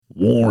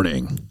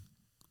Warning.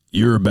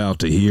 You're about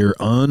to hear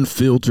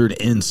unfiltered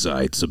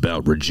insights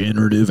about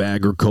regenerative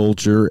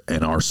agriculture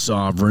and our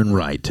sovereign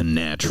right to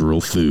natural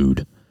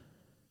food.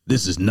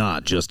 This is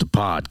not just a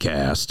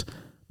podcast,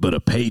 but a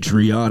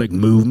patriotic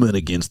movement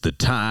against the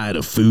tide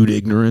of food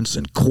ignorance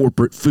and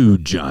corporate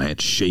food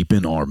giants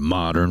shaping our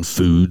modern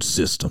food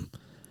system.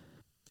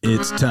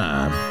 It's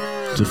time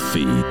to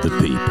feed the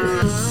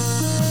people.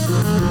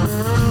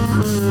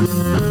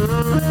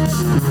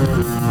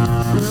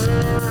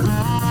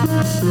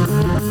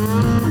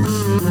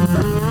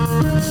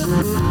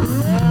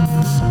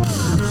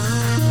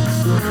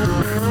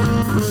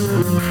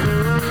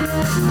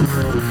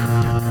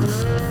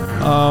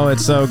 Oh,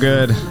 it's so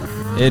good.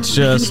 It's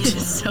just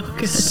so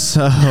good.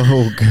 So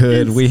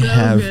good. It's we so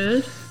have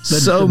good.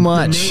 so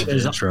much.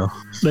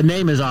 The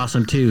name is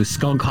awesome too.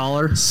 Skunk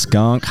Holler.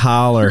 Skunk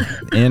Holler.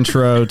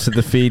 Intro to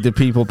the Feed the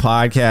People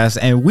podcast.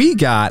 And we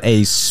got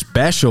a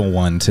special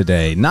one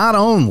today. Not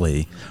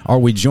only are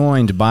we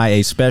joined by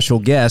a special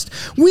guest,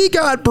 we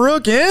got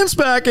Brooke Ince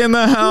back in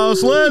the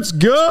house. Let's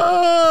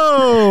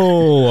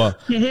go.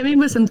 You hit me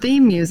with some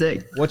theme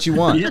music. What you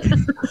want?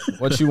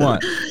 What you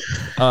want?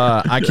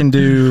 I can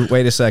do,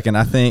 wait a second.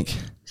 I think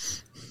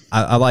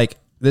I like,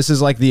 this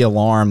is like the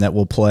alarm that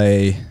will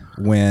play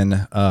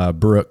when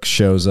Brooke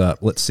shows up.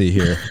 Let's see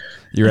here.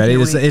 You ready?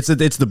 It's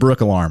the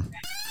Brooke alarm.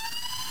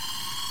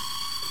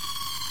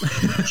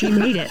 She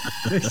made it.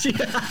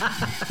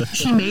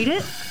 She made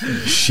it?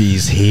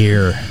 She's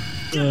here.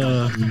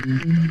 No,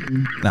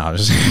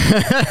 just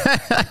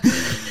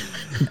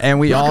and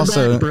we Welcome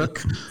also back,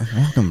 Brooke.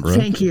 Welcome, Brooke.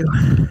 Thank you.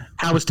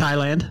 How was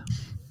Thailand?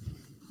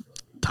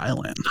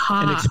 An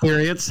Hot.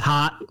 experience.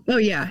 Hot. Oh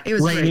yeah, it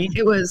was Rainy. great.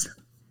 It was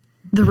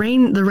the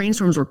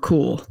rainstorms were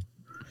cool.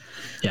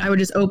 Yeah. I would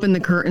just open the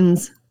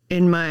curtains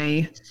in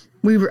my.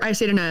 I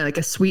stayed in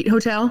a suite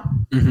hotel,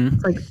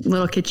 like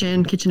little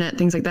kitchenette,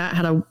 things like that.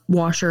 Had a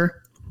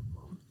washer.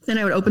 Then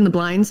I would open the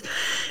blinds,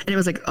 and it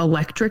was like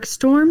electric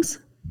storms.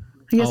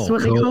 I guess is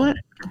what they call it.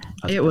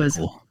 It was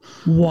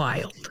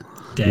wild.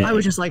 Dang. I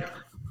was just like,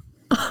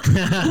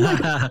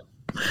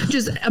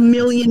 just a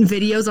million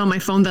videos on my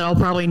phone that I'll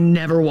probably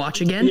never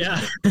watch again. Yeah.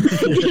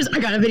 I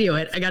gotta video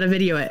it.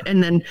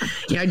 And then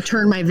I'd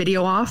turn my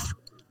video off,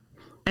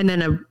 and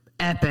then a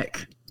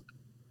epic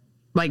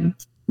like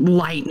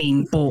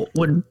lightning bolt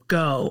would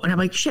go, and I'm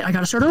like, shit, I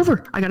gotta start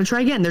over. I gotta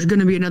try again. There's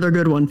gonna be another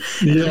good one.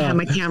 And I have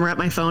my camera at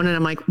my phone, and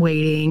I'm like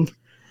waiting.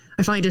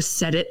 I finally just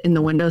set it in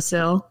the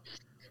windowsill.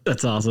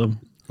 That's awesome.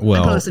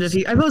 Well, I posted a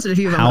few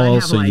of them. how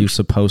else are you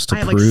supposed to I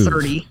have prove? like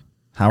 30.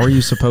 How are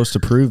you supposed to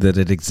prove that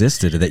it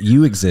existed, that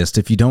you exist,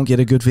 if you don't get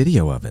a good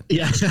video of it?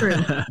 Yeah. It's true.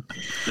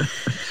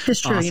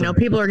 It's true. Awesome.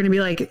 People are going to be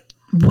like,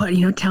 what,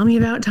 tell me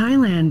about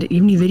Thailand.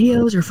 You have any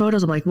videos or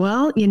photos? I'm like,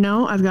 well,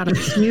 I've got a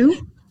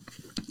few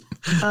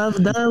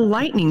of the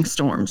lightning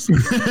storms. And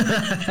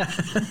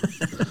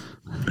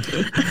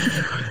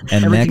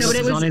Everything next,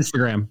 is on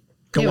Instagram.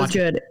 Go It was watch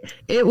it. good.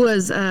 It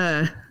was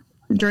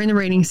during the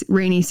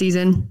rainy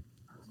season,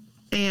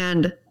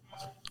 and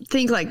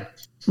think like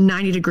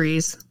 90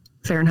 degrees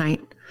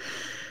Fahrenheit.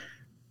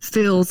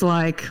 Feels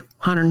like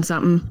 100 and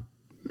something,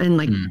 and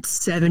like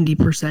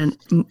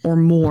 70% or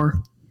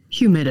more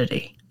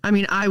humidity. I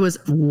mean, I was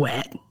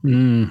wet.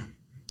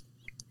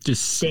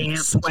 Just Damn.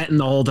 sweating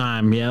the whole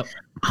time. Yep.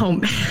 Oh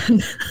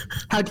man,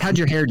 How'd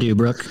your hair do,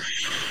 Brooke?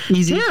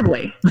 Easy.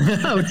 terribly.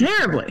 Oh,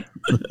 terribly.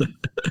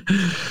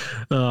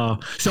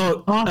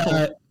 So,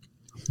 Awful.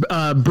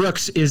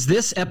 Brooks, is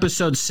this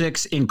episode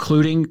 6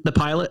 including the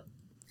pilot?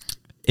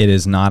 it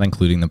is not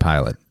including the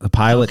pilot. The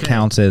pilot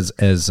counts as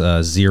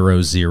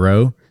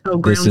 0-0. Oh,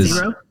 ground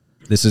zero.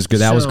 This is good.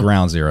 That was So-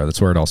 ground zero. That's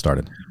where it all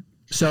started.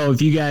 So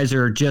if you guys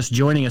are just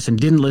joining us and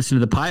didn't listen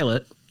to the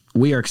pilot,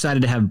 we are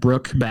excited to have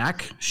Brooke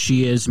back.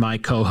 She is my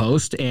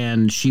co-host,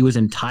 and she was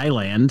in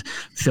Thailand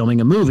filming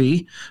a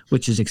movie,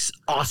 which is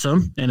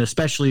awesome, and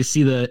especially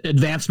see the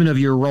advancement of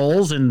your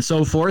roles and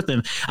so forth.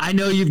 And I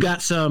know you've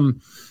got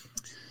some,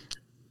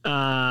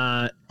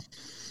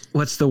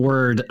 what's the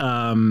word,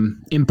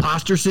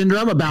 imposter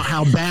syndrome about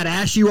how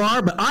badass you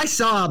are. But I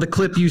saw the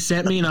clip you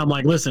sent me, and I'm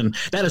like, listen,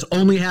 that is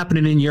only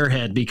happening in your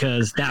head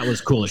because that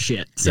was cool as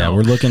shit. So, Yeah,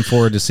 we're looking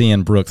forward to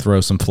seeing Brooke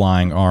throw some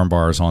flying arm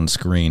bars on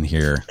screen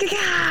here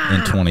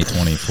in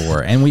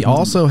 2024. And we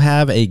also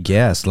have a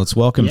guest. Let's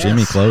welcome Yes.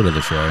 Jimmy Clow to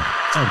the show.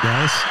 What's up,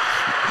 guys?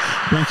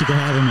 Thank you for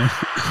having me.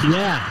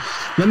 yeah,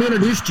 let me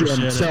introduce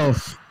Jim. So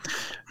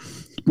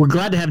we're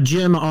glad to have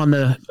Jim on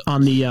the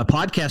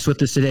podcast with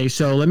us today.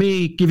 So let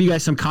me give you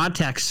guys some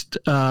context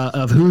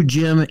of who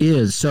Jim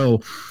is.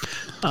 So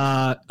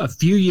a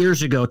few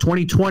years ago,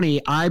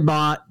 2020, I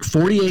bought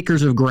 40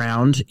 acres of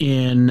ground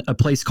in a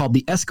place called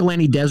the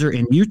Escalante Desert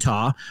in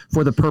Utah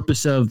for the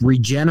purpose of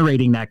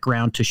regenerating that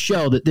ground to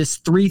show that this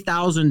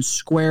 3,000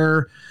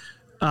 square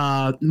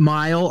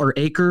mile or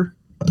acre,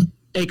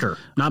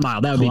 not mile,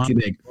 that would be too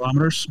big.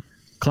 Kilometers?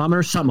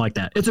 kilometers, something like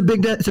that. It's a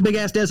big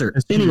ass desert.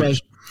 Anyway,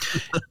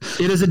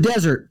 it is a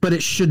desert, but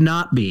it should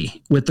not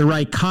be. With the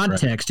right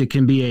context, It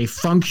can be a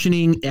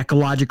functioning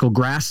ecological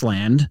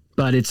grassland,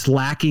 but it's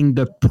lacking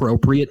the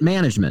appropriate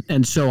management.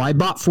 And so I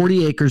bought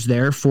 40 acres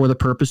there for the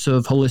purpose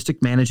of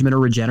holistic management or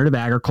regenerative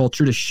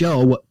agriculture to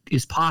show what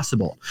is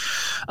possible.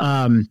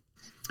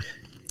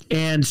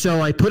 And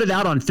so I put it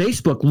out on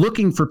Facebook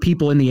looking for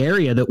people in the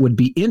area that would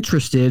be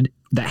interested,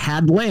 that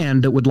had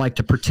land, that would like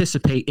to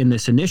participate in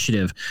this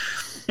initiative.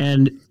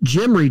 And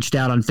Jim reached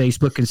out on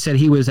Facebook and said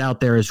he was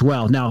out there as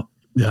well. Now,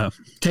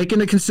 take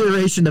into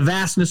consideration the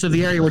vastness of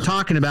the area we're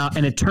talking about,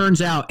 and it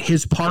turns out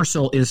his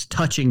parcel is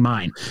touching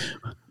mine.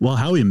 Well,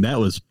 how we met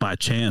was by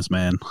chance,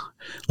 man.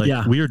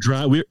 We were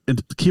driving.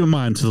 And keep in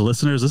mind, to the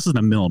listeners, this is in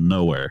the middle of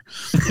nowhere,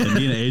 and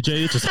me and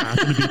AJ just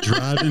happened to be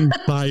driving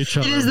by each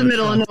other. It is the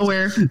middle of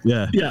nowhere.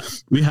 Yeah.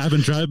 We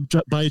happened to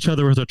drive by each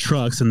other with our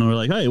trucks, and we're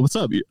like, "Hey, what's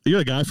up?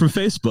 You're a guy from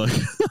Facebook."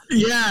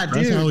 Yeah, dude.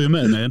 That's how we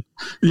met, man.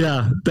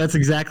 Yeah, that's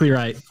exactly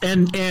right.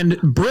 And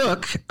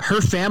Brooke,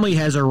 her family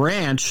has a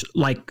ranch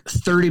like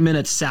 30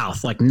 minutes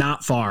south, like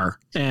not far.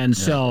 And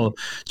so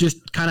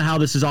just kind of how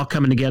this is all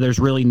coming together is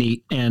really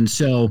neat. And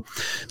so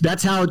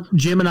that's how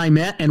Jim and I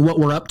met and what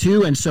we're up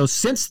to. And so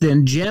since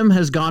then, Jim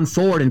has gone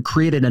forward and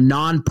created a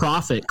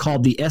nonprofit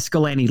called the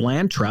Escalante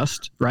Land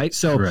Trust, right?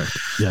 So, correct.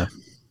 Yeah.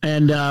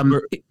 And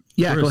we're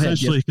go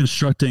essentially ahead,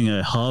 constructing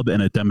a hub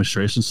and a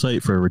demonstration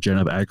site for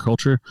regenerative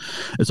agriculture.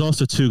 It's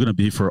also going to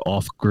be for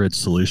off-grid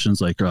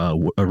solutions like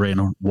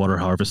rainwater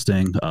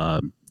harvesting,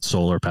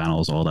 solar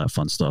panels, all that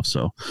fun stuff.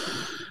 So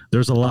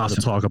there's a lot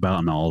to talk about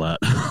and all that.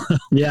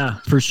 Yeah,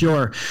 for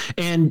sure.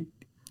 And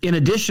in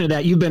addition to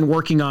that, you've been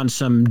working on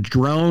some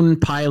drone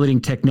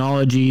piloting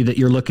technology that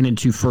you're looking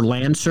into for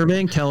land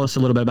surveying. Tell us a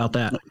little bit about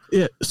that.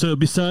 Yeah. So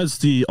besides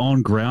the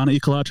on-ground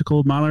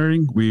ecological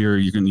monitoring,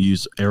 you can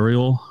use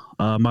aerial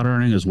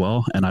monitoring as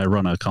well. And I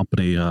run a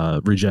company,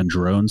 Regen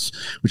Drones,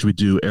 which we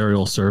do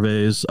aerial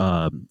surveys,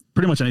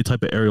 pretty much any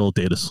type of aerial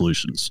data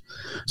solutions.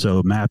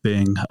 So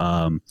mapping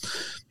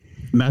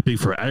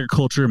for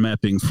agriculture,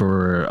 mapping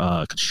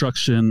for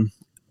construction,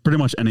 pretty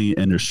much any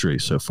industry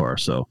so far.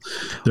 So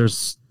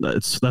that's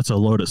a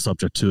loaded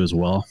subject too as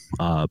well.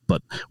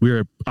 But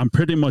I'm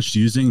pretty much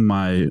using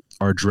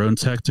our drone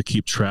tech to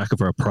keep track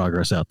of our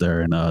progress out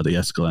there in the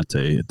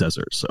Escalante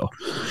desert.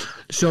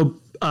 So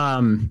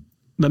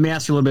let me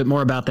ask you a little bit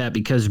more about that,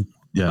 because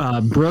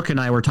Brooke and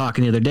I were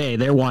talking the other day.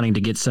 They're wanting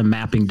to get some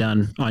mapping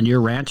done on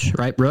your ranch,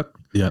 right, Brooke?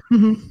 Yeah.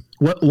 Mm-hmm.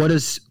 What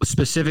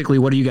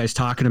are you guys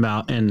talking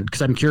about? And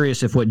because I'm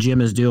curious if what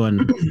Jim is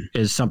doing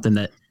is something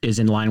that is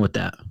in line with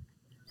that.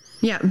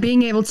 Yeah,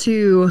 being able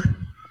to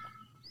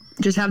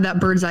just have that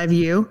bird's eye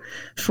view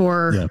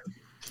for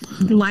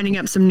lining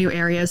up some new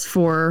areas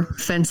for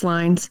fence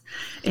lines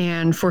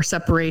and for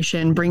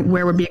separation,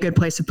 where would be a good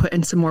place to put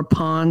in some more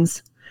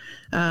ponds.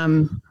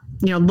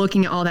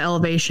 Looking at all the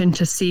elevation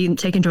to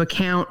take into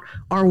account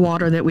our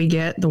water that we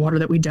get, the water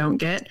that we don't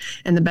get,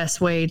 and the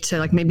best way to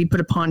like maybe put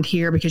a pond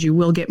here because you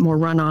will get more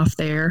runoff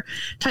there,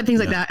 type things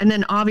like that. And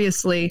then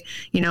obviously,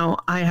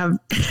 I have,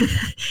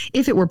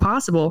 if it were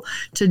possible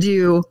to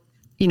do,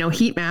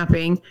 heat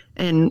mapping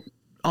and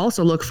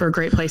also look for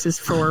great places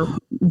for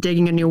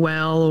digging a new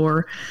well,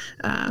 or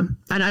and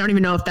I don't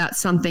even know if that's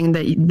something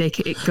that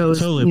it goes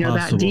totally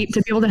that deep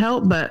to be able to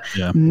help, but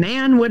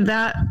man, would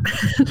that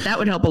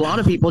would help a lot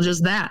of people,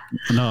 just that.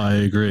 No, I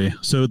agree.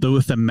 So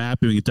with the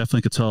mapping, you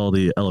definitely could tell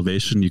the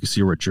elevation. You can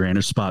see where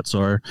drainage spots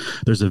are.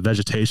 There's a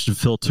vegetation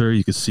filter.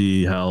 You can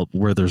see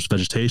where there's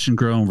vegetation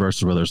growing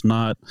versus where there's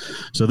not.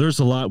 So there's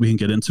a lot we can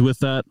get into with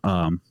that.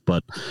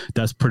 But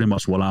that's pretty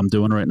much what I'm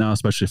doing right now,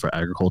 especially for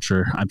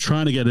agriculture. I'm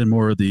trying to get in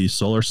more of the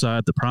solar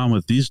side. The problem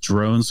with these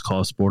drones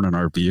cost more than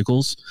our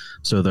vehicles,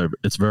 so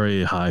it's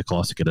very high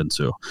cost to get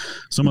into.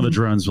 Some of the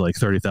drones are like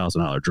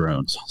 $30,000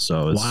 drones.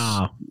 So it's,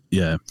 wow,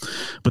 yeah.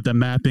 But the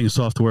mapping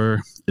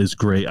software is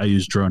great. I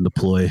use Drone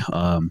Deploy,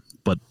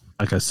 but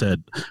like I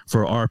said,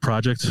 for our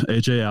project,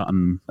 AJ, out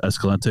in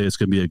Escalante, it's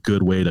going to be a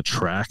good way to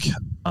track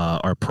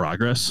our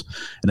progress.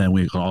 And then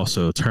we can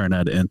also turn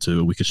that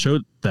we could show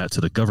that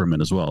to the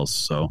government as well.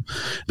 So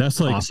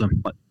that's like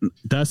awesome.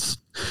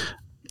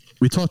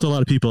 We talked to a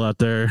lot of people out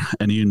there,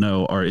 and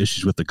our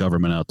issues with the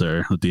government out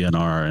there, with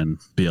DNR and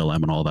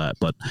BLM and all that.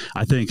 But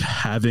I think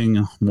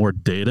having more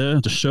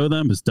data to show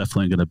them is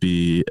definitely going to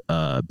be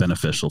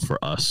beneficial for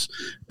us,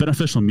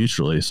 beneficial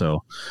mutually.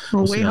 So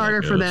way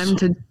harder for them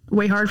to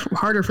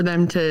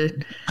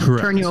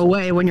turn you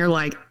away when you're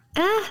like,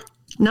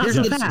 not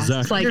so fast. Exactly.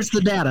 It's like, here's the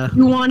data.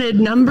 You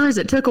wanted numbers.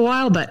 It took a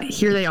while, but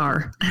here they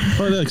are.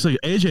 Well, it's like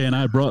AJ and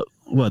I brought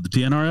the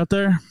DNR out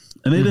there.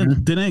 And they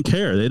didn't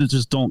care. They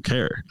just don't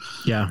care.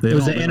 Yeah, it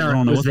was the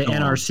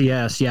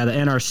NRCS. Yeah, the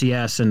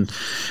NRCS. And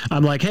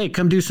I'm like, hey,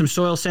 come do some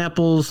soil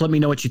samples. Let me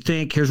know what you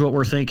think. Here's what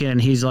we're thinking.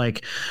 And he's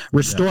like,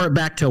 restore it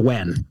back to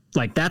when?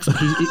 Like that's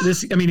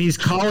he's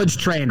college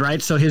trained,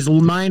 right? So his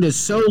mind is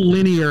so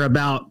linear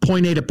about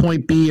point A to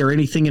point B, or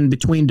anything in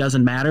between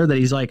doesn't matter, that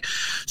he's like,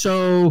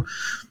 so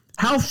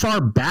how far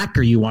back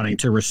are you wanting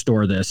to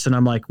restore this? And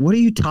I'm like, what are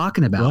you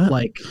talking about? What?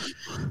 Like,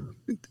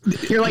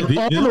 You're like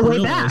all the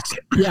way back.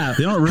 Yeah.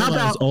 They don't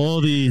realize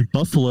all the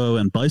buffalo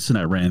and bison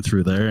that ran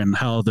through there and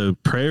how the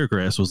prairie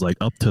grass was like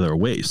up to their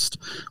waist.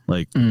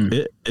 Like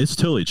it's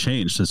totally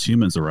changed since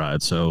humans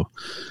arrived. So,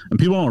 and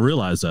people don't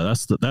realize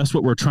that. That's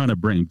what we're trying to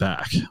bring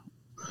back.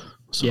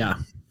 So. Yeah.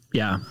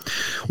 Yeah.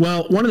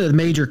 Well, one of the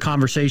major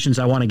conversations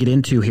I want to get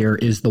into here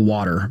is the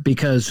water,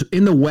 because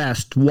in the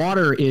West,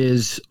 water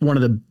is one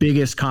of the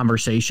biggest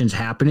conversations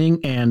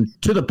happening, and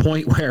to the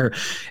point where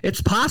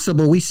it's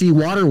possible we see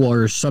water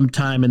wars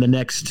sometime in the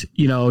next,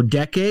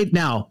 decade.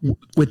 Now,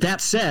 with that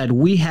said,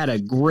 we had a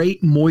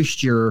great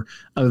moisture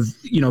of,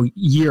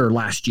 year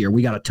last year.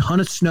 We got a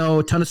ton of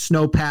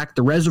snowpack.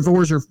 The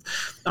reservoirs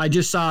I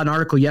just saw an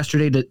article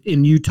yesterday that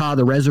in Utah,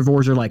 the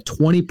reservoirs are like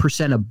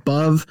 20%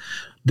 above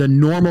the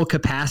normal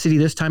capacity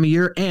this time of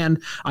year.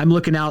 And I'm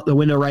looking out the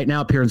window right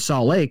now up here in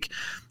Salt Lake,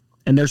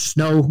 and there's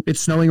snow.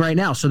 It's snowing right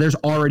now. So there's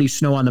already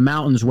snow on the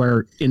mountains,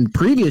 where in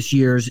previous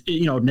years,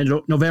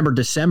 November,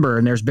 December,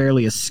 and there's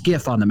barely a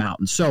skiff on the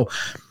mountains. So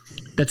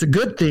that's a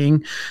good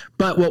thing.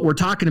 But what we're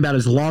talking about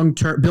is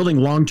building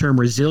long-term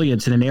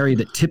resilience in an area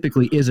that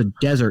typically is a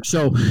desert.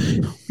 So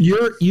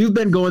you've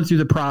been going through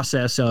the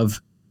process of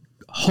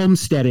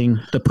homesteading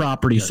the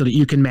property so that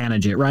you can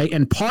manage it, right?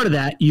 And part of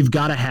that, you've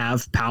got to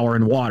have power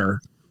and water.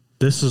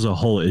 This is a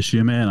whole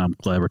issue, man. I'm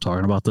glad we're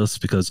talking about this,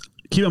 because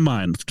keep in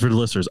mind, for the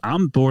listeners,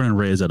 I'm born and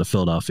raised out of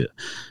Philadelphia.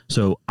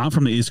 So I'm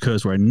from the East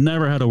Coast, where I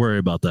never had to worry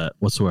about that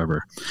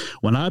whatsoever.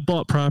 When I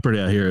bought property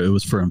out here, it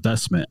was for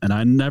investment, and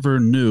I never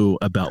knew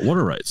about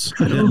water rights.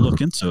 I didn't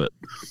look into it.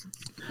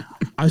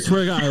 I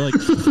swear to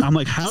God, I'm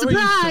like, how are you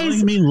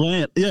selling me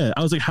land? Yeah,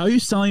 I was like, how are you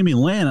selling me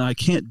land and I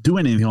can't do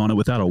anything on it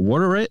without a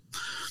water right?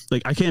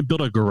 Like, I can't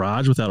build a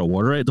garage without a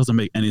water right. It doesn't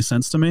make any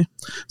sense to me.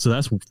 So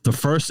that's the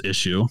first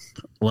issue,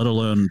 let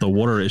alone the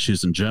water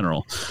issues in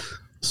general.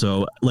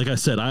 So, like I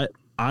said, I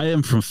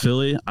am from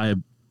Philly.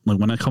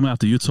 When I come out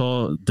to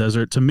Utah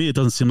desert, to me, it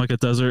doesn't seem like a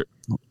desert.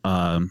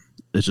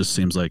 It just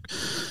seems like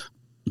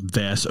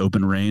vast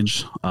open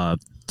range.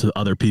 To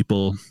other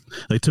people,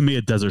 like, to me,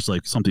 a desert's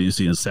like something you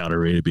see in Saudi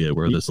Arabia,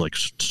 where there's like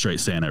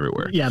straight sand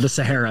everywhere. Yeah, the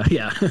Sahara.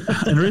 Yeah.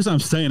 And the reason I'm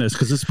saying this,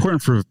 because it's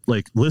important for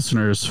like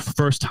listeners,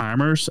 first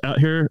timers out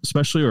here,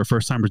 especially, or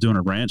first timers doing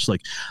a ranch.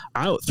 Like,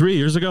 3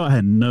 years ago, I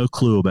had no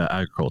clue about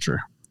agriculture,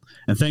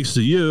 and thanks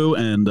to you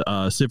and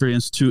Savory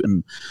Institute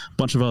and a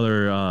bunch of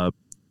other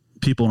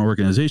people and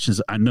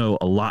organizations, I know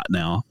a lot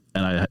now,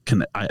 and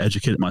I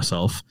educated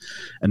myself,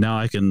 and now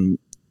I can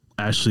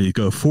actually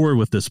go forward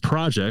with this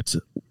project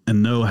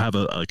and have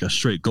a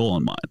straight goal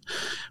in mind.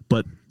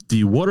 But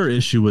the water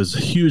issue was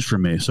huge for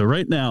me. So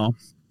right now,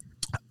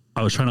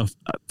 I was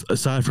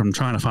aside from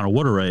trying to find a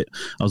water right,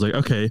 I was like,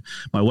 okay,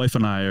 my wife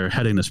and I are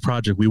heading this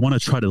project. We want to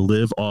try to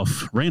live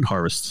off rain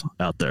harvests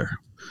out there.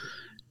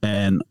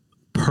 And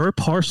per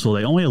parcel,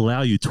 they only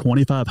allow you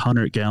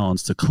 2,500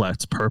 gallons to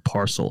collect per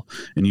parcel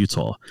in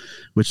Utah,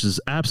 which is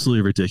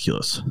absolutely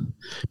ridiculous,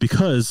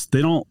 because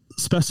they don't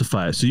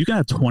specify it. So you can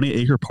have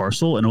 20-acre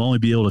parcel and it'll only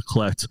be able to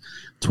collect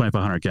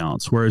 2,500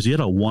 gallons. Whereas you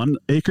had a 1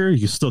 acre, you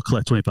can still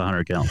collect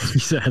 2,500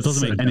 gallons. It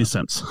doesn't make any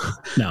sense.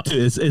 No,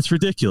 it's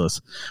ridiculous.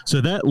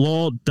 So that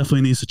law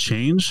definitely needs to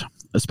change,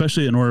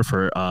 especially in order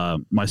for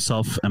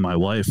myself and my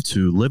wife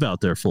to live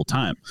out there full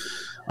time.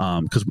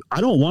 Because I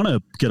don't want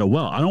to get a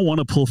well. I don't want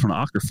to pull from the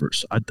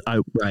aquifers.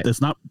 Right.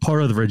 It's not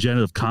part of the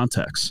regenerative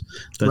context.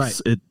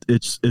 That's right.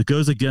 It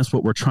goes against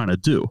what we're trying to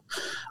do.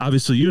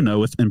 Obviously,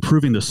 with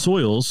improving the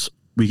soils,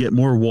 we get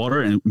more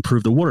water and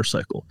improve the water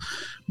cycle.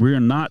 We are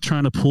not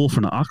trying to pull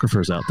from the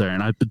aquifers out there.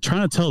 And I've been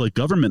trying to tell the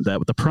government that,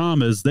 but the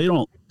problem is they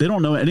don't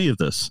know any of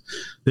this.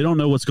 They don't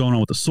know what's going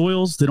on with the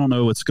soils. They don't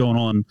know what's going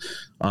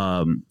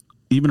on.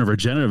 Even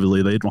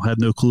regeneratively, they don't have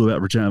no clue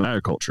about regenerative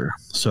agriculture.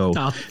 So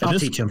I'll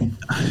teach them.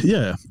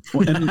 Yeah.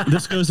 And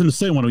this goes into the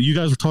same one you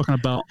guys were talking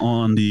about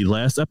on the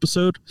last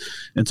episode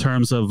in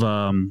terms of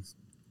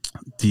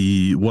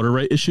the water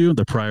right issue,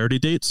 the priority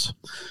dates.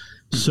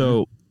 Mm-hmm.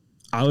 So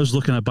I was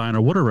looking at buying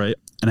a water right,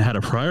 and it had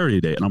a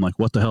priority date. And I'm like,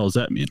 what the hell does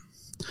that mean?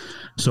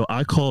 So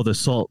I call the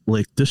Salt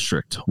Lake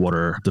District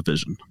Water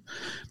Division.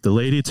 The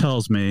lady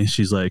tells me,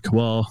 she's like,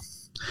 well,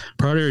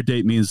 priority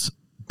date means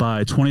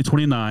by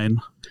 2029,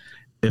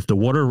 if the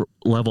water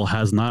level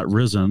has not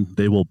risen,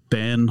 they will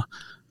ban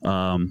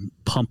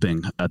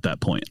pumping at that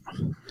point.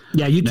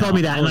 Yeah, you told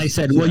me that, and I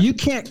said, well, you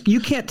can't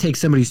take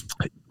somebody's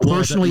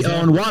personally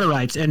owned water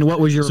rights. And what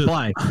was your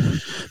reply?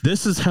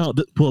 This is how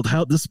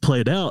this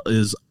played out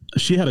is,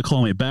 she had to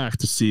call me back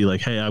to see,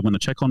 like, hey, I'm going to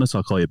check on this.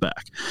 I'll call you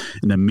back.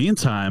 In the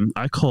meantime,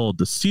 I called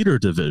the Cedar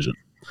Division,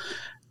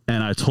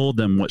 and I told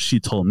them what she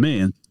told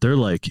me, and they're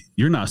like,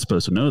 you're not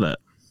supposed to know that.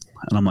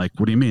 And I'm like,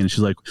 what do you mean? And she's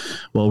like,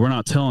 well, we're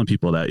not telling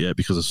people that yet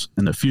because it's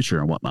in the future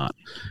and whatnot.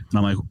 And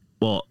I'm like,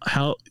 well,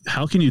 how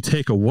can you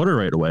take a water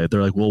right away?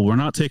 They're like, well, we're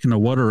not taking the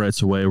water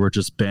rights away. We're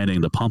just banning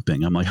the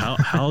pumping. I'm like,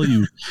 how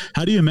do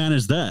you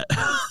manage that?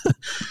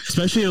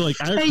 Especially like,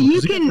 hey,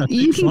 you can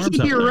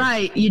keep your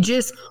right. You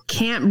just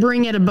can't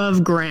bring it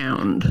above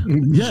ground.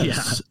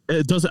 Yes. Yeah.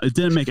 It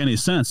didn't make any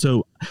sense.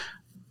 So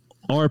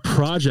our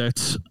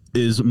project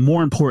is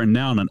more important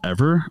now than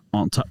ever.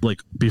 On top, like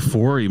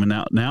before, even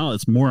now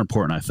it's more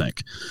important, I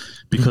think,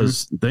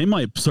 because they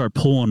might start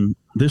pulling.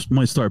 This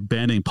might start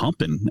banning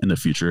pumping in the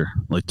future,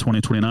 like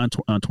 2029,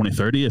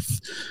 2030, if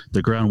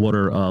the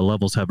groundwater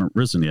levels haven't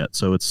risen yet.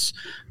 So it's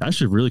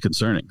actually really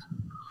concerning,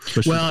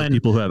 especially for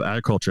people who have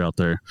agriculture out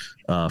there,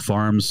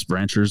 farms,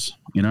 ranchers.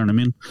 You know what I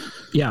mean?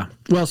 Yeah.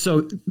 Well,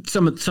 so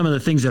some of the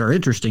things that are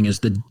interesting is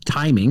the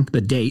timing,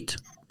 the date.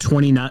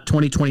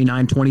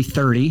 2029,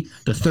 2030,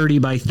 the 30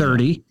 by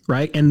 30,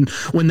 right? And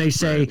when they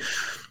say,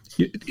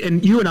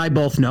 and you and I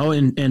both know,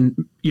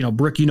 and you know,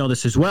 Brooke, you know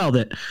this as well,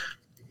 that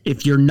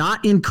if you're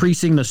not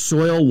increasing the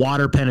soil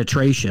water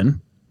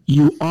penetration,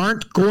 you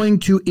aren't going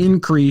to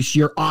increase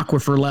your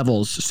aquifer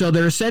levels. So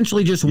they're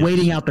essentially just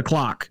waiting out the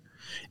clock.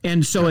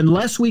 And so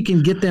unless we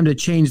can get them to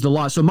change the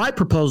law. So my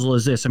proposal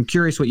is this. I'm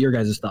curious what your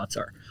guys' thoughts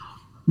are.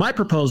 My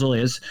proposal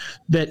is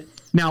that,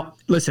 now,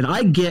 listen,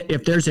 I get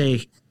if there's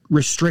a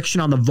restriction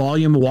on the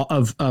volume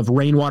of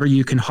rainwater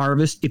you can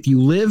harvest if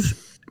you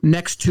live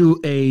next to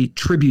a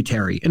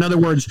tributary. In other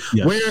words,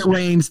 where it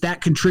rains, that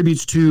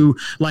contributes to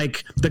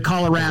like the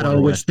Colorado,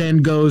 which then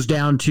goes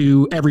down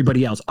to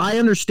everybody else. I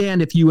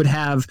understand if you would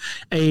have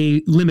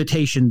a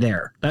limitation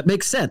there. That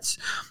makes sense.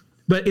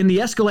 But in the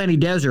Escalante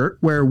Desert,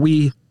 where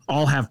we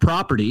all have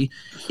property,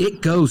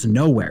 it goes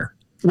nowhere.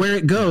 Where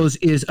it goes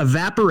is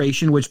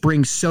evaporation, which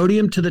brings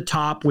sodium to the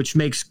top, which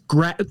makes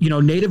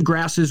native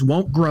grasses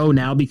won't grow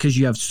now because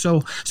you have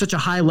such a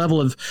high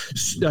level of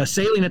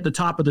saline at the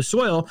top of the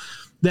soil.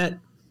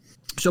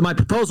 So my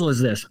proposal is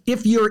this: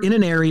 if you're in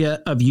an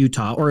area of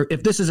Utah, or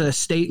if this is a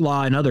state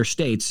law in other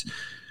states,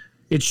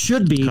 it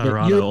should be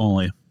Colorado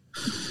only.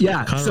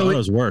 Yeah,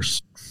 Colorado's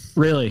worse.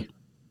 Really?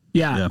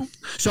 Yeah.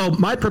 So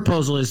my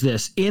proposal is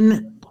this: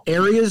 in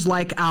areas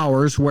like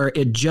ours where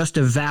it just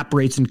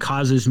evaporates and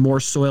causes more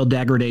soil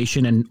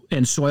degradation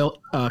and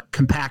soil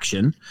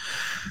compaction,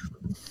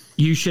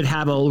 you should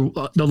have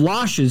the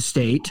law should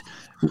state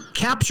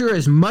capture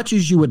as much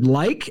as you would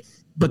like,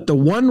 but the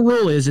one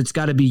rule is it's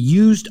got to be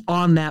used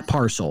on that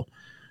parcel.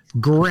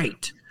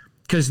 Great.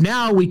 Because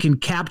now we can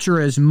capture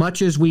as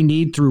much as we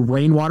need through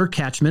rainwater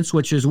catchments,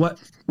 which is what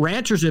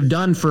ranchers have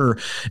done for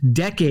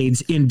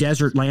decades in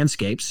desert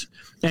landscapes.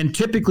 And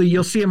typically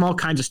you'll see them all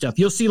kinds of stuff.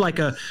 You'll see like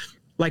a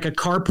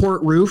carport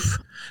roof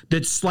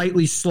that's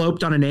slightly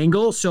sloped on an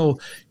angle. So,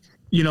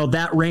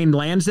 that rain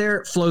lands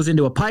there, flows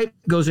into a pipe,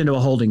 goes into a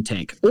holding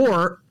tank.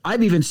 Or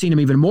I've even seen them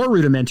even more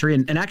rudimentary.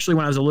 And actually,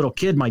 when I was a little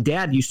kid, my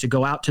dad used to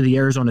go out to the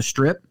Arizona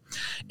Strip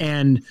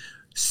and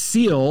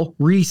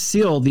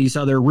reseal these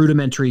other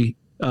rudimentary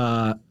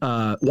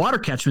water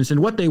catchments. And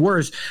what they were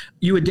is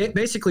you would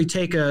basically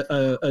take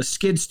a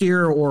skid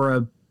steer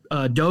or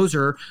a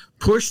dozer,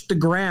 push the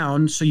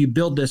ground so you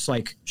build this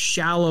like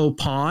shallow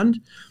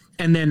pond,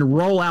 and then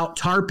roll out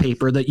tar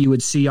paper that you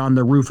would see on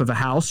the roof of a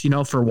house,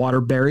 for water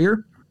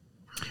barrier.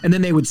 And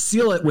then they would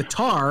seal it with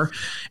tar,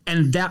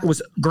 and that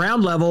was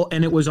ground level,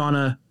 and it was on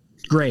a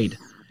grade.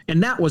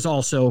 And that was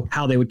also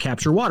how they would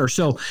capture water.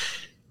 So,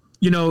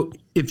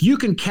 if you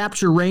can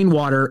capture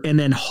rainwater and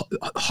then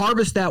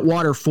harvest that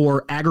water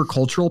for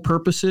agricultural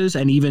purposes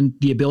and even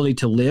the ability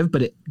to live,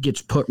 but it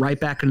gets put right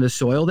back into the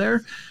soil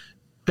there,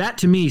 that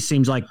to me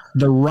seems like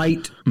the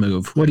right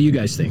move. What do you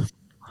guys think?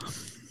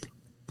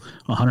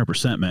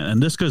 100%, man.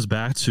 And this goes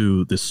back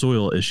to the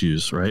soil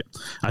issues, right?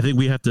 I think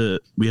we have to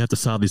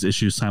solve these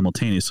issues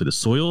simultaneously, the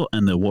soil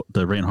and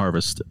the rain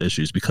harvest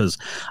issues, because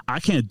I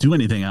can't do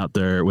anything out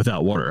there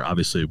without water,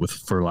 obviously,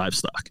 for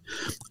livestock.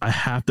 I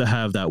have to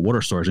have that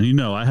water storage.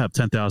 And I have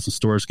 10,000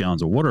 storage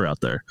gallons of water out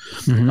there.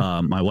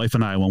 Mm-hmm. My wife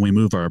and I, when we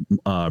move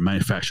our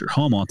manufactured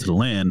home onto the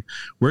land,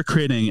 we're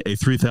creating a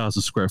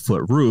 3,000 square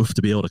foot roof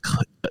to be able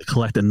to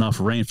collect enough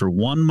rain for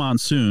one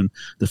monsoon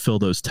to fill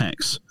those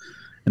tanks.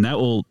 And that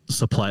will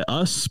supply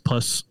us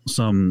plus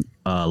some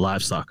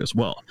livestock as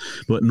well.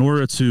 But in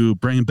order to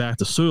bring back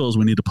the soils,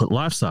 we need to put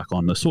livestock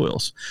on the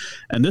soils.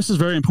 And this is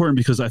very important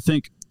because I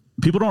think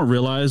people don't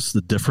realize the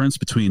difference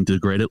between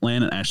degraded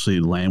land and actually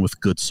land with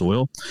good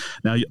soil.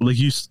 Now,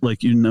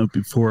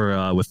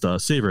 before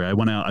with Savory, I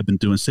went out, I've been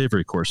doing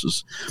Savory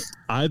courses.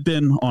 I've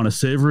been on a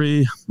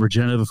Savory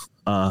regenerative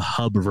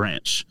hub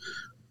ranch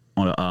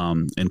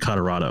in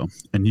Colorado,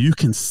 and you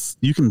can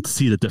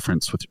see the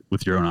difference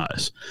with your own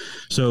eyes.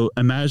 So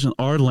imagine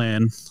our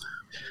land,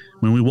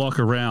 when we walk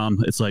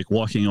around, it's like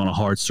walking on a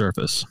hard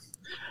surface.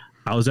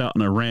 I was out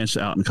on a ranch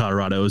out in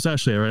Colorado. It was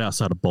actually right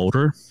outside of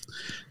Boulder.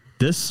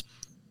 This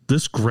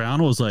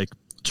ground was like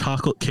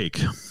chocolate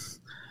cake.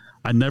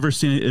 I'd never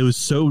seen it. It was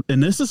so,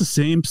 and this is the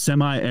same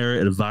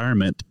semi-arid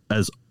environment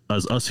as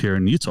us here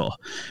in Utah,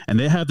 and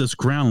they have this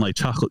ground like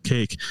chocolate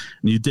cake,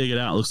 and you dig it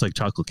out, it looks like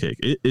chocolate cake.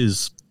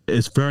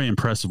 It's very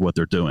impressive what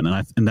they're doing,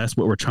 and that's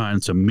what we're trying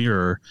to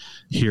mirror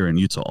here in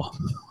Utah.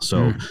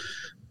 So,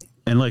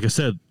 and like I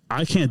said,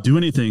 I can't do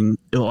anything.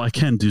 Well, I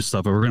can do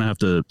stuff, but we're gonna have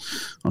to,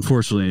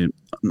 unfortunately,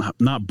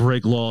 not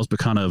break laws, but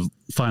kind of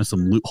find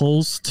some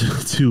loopholes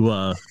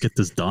to get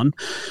this done.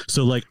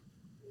 So, like,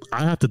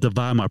 I have to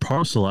divide my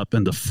parcel up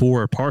into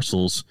 4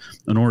 parcels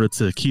in order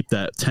to keep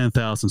that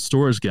 10,000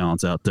 storage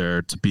gallons out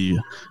there to be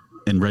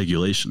in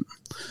regulation.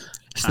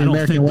 It's the I don't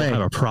American think way. we'll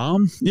have a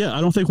problem. Yeah,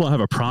 I don't think we'll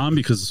have a problem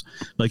because,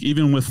 like,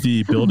 even with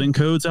the building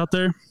codes out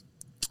there,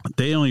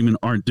 they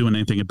aren't doing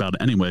anything about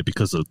it anyway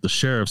because the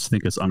sheriffs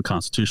think it's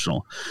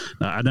unconstitutional.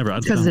 I don't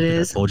think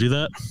I told you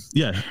that.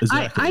 Yeah,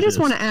 exactly. I just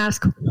want to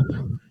ask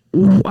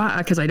why,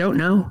 because I don't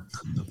know.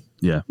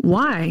 Yeah.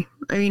 Why?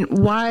 I mean,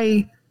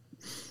 why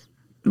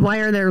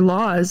are there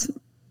laws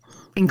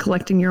in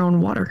collecting your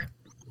own water?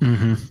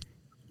 Mm-hmm.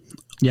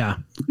 Yeah.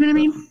 You know what I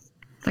mean?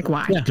 Like,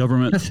 why? Yeah.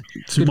 Government,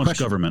 too much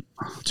government.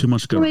 Too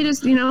much Well, government. they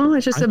just,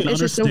 it's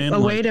just a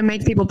way to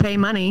make people pay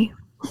money.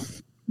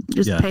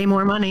 Just pay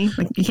more money.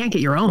 Like, you can't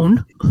get your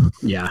own.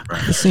 Yeah.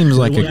 It seems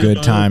like a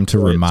good time to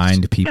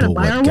remind You people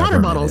gotta buy our what water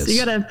government bottles. is.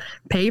 You gotta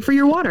pay for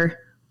your water.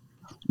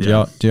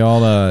 Yeah. Do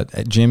y'all,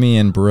 Jimmy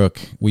and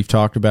Brooke, we've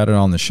talked about it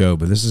on the show,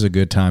 but this is a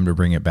good time to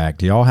bring it back.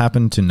 Do y'all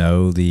happen to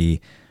know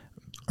the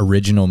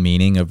original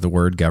meaning of the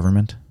word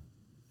government?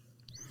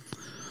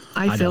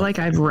 I feel like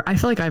I've Was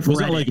read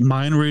that like it.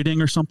 mind reading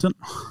or something?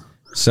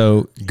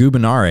 So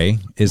gubernare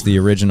is the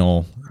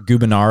original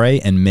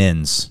gubernare and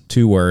mens,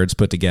 2 words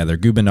put together.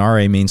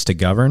 Gubernare means to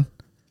govern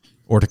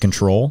or to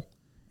control,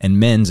 and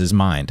mens is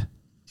mind.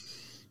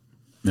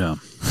 Yeah.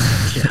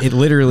 It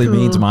literally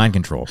means mind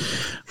control.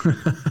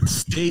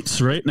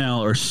 States right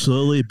now are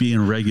slowly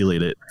being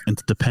regulated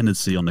into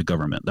dependency on the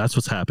government. That's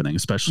what's happening,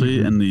 especially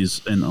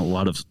in a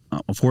lot of,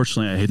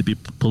 unfortunately, I hate to be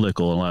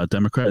political, in a lot of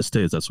Democratic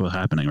states, that's what's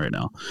happening right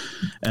now.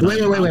 And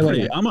Wait.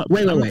 I'm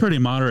a pretty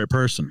moderate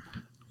person.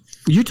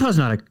 Utah's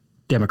not a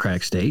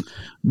Democratic state.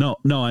 No,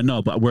 I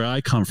know, but where I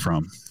come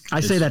from, I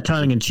say that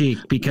tongue in cheek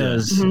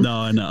because no,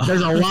 I know.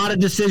 there's a lot of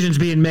decisions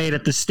being made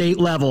at the state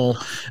level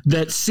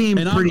that seem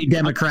pretty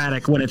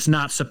democratic when it's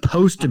not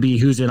supposed to be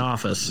who's in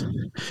office.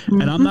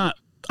 And I'm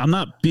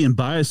not being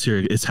biased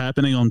here. It's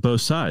happening on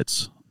both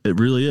sides. It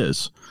really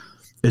is.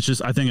 It's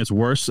just, I think it's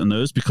worse in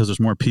those because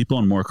there's more people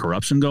and more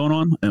corruption going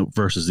on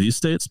versus these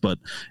states. But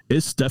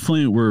it's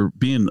definitely, we're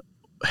being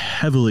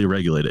heavily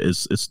regulated.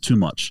 It's too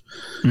much.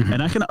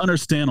 And I can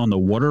understand on the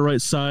water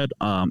rights side,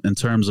 in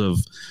terms of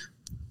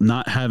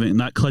not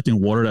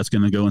collecting water that's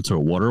going to go into a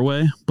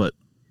waterway, but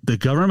the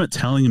government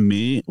telling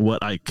me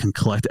what I can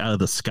collect out of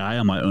the sky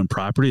on my own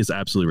property is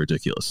absolutely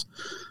ridiculous.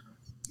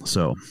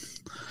 So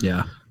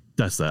Yeah.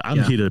 that's that.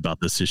 I'm heated about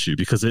this issue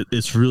because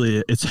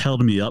it's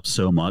held me up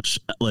so much.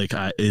 Like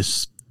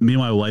me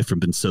and my wife have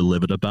been so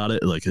livid about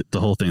it. Like the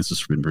whole thing's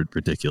just been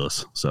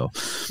ridiculous. So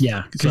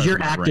yeah, because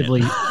you're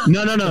actively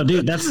no,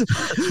 dude. This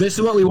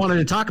is what we wanted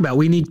to talk about.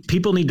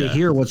 People need to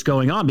hear what's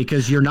going on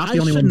because you're not the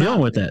only one dealing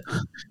with it.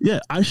 Yeah,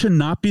 I should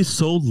not be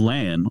sold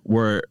land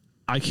where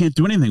I can't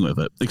do anything with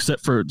it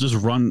except for just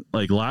run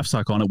like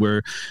livestock on it,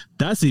 where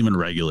that's even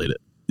regulated.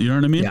 You know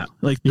what I mean? Yeah.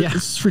 Like this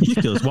is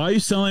ridiculous. Why are you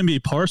selling me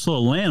a parcel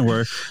of land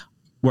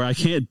where I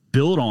can't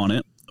build on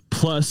it?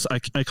 Plus, I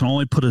can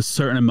only put a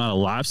certain amount of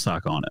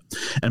livestock on it.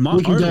 And our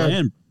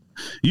land,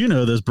 you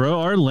know this, bro.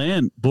 Our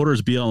land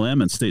borders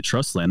BLM and state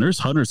trust land. There's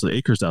hundreds of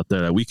acres out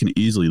there that we can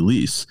easily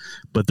lease,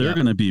 but they're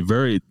going to be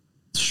very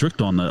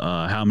strict on the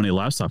how many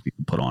livestock we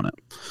can put on it.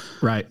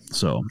 Right.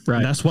 So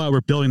that's why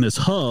we're building this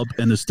hub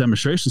and this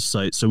demonstration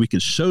site so we can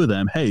show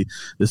them, hey,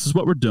 this is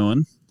what we're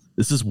doing.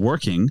 This is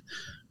working.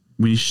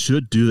 We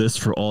should do this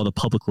for all the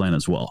public land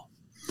as well.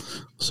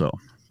 So.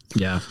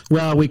 Yeah.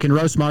 Well, we can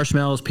roast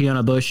marshmallows, pee on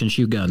a bush, and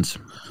shoot guns.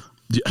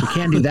 We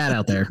can't do that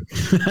out there.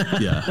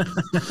 Yeah.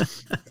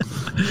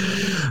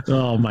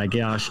 Oh my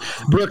gosh,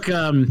 Brooke.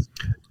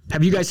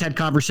 Have you guys had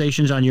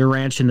conversations on your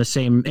ranch in the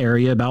same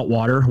area about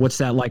water? What's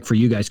that like for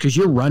you guys? Because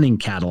you're running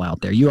cattle out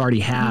there. You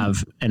already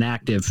have an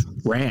active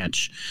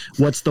ranch.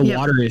 What's the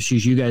water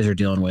issues you guys are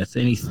dealing with?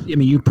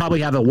 You probably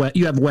have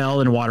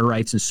well and water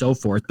rights and so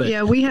forth. But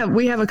yeah, we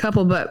have a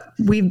couple, but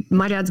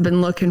my dad's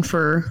been looking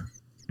for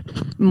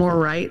more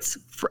rights.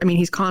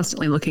 He's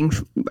constantly looking.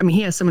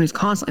 He has someone who's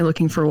constantly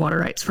looking for water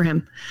rights for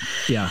him.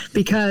 Yeah,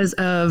 because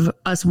of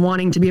us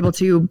wanting to be able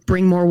to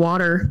bring more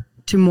water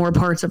to more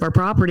parts of our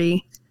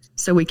property,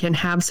 so we can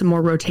have some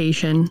more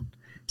rotation,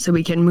 so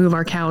we can move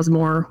our cows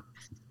more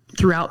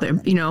throughout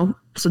the,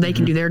 so they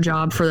can do their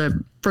job for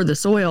the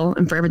soil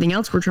and for everything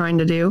else we're trying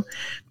to do.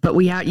 But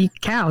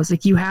cows,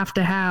 like you have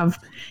to have,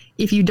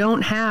 if you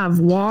don't have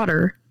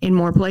water in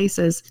more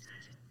places,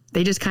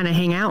 they just kind of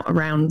hang out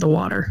around the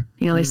water.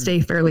 They stay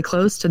fairly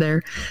close to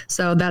there.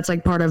 So that's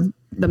like part of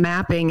the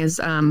mapping is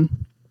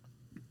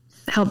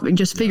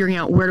just figuring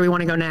out where do we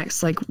want to go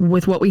next? Like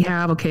with what we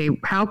have, okay,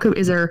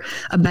 is there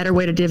a better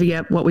way to divvy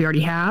up what we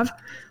already have?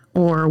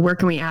 Or where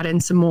can we add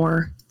in some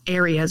more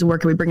areas? Where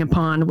can we bring a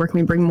pond? Where can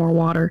we bring more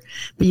water?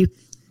 But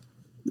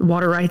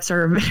water rights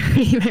are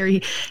very,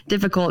 very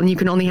difficult, and you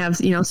can only have,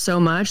 so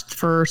much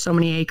for so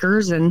many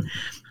acres. And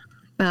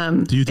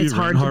do you do it's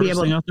hard to be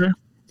able out there?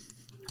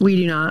 We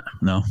do not.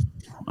 No.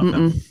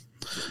 Okay.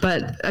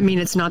 But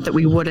it's not that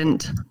we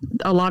wouldn't.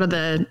 A lot of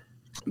the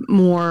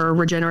more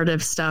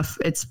regenerative stuff,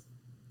 it's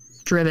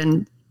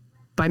driven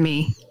by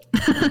me.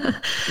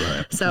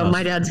 Right. So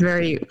my dad's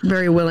very,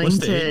 very willing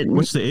to.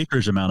 What's the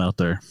acreage amount out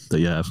there that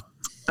you have?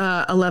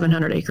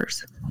 1,100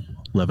 acres.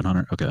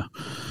 1,100. Okay.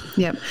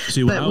 Yep.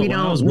 See, but we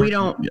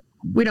don't.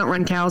 we don't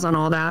run cows on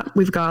all that.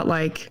 We've got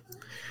like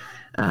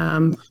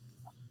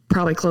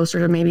probably closer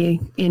to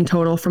maybe in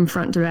total from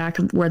front to back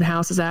of where the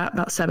house is at,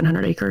 about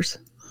 700 acres.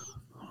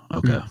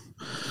 Okay.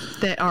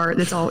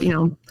 That's all,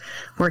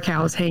 where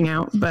cows hang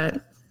out.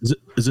 But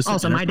Is this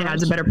also my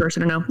dad's a better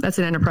person to know. That's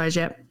an enterprise.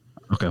 Yep.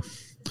 Okay.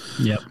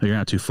 Yep. You're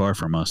not too far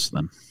from us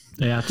then.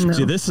 Yeah. No.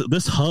 See,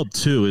 this hub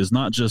too is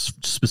not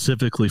just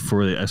specifically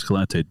for the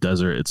Escalante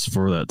Desert; it's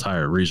for the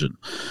entire region.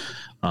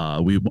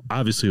 We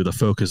obviously the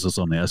focus is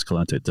on the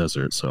Escalante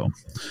Desert. So,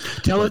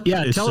 tell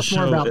us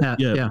more about that.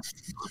 Yeah.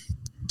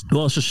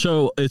 Well,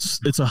 it's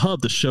it's a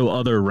hub to show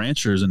other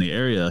ranchers in the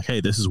area, like,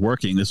 hey, this is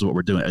working. This is what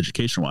we're doing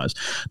education wise.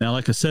 Now,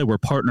 like I said, we're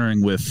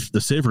partnering with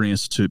the Savory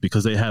Institute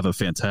because they have a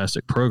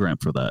fantastic program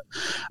for that.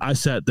 I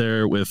sat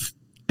there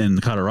in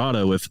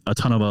Colorado with a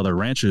ton of other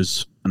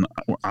ranchers, and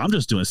I'm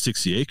just doing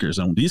 60 acres,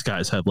 and these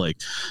guys have like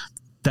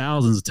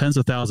thousands, tens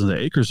of thousands of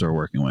acres they're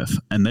working with,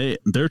 and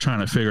they're trying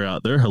to figure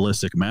out their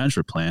holistic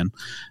management plan.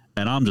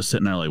 And I'm just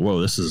sitting there like,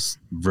 whoa, this is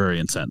very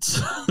intense.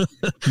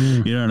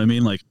 You know what I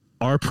mean? Like,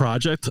 our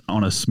project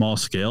on a small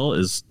scale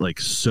is like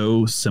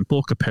so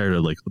simple compared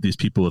to like these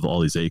people with all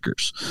these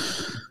acres.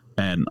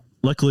 And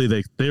luckily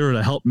they were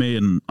to help me,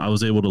 and I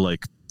was able to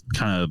like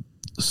kind of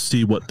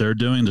see what they're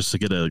doing just to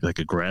get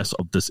a grasp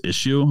of this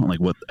issue and like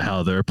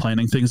how they're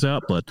planning things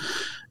out. But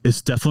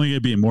it's definitely going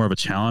to be more of a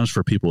challenge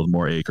for people with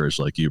more acres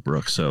like you,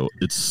 Brooke. So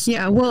it's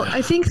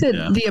I think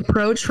that the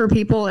approach for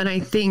people, and I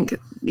think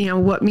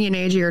what me and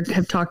AJ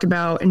have talked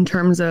about in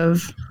terms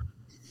of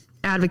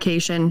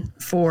advocation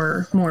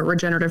for more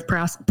regenerative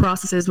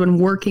processes when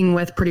working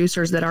with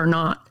producers that are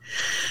not,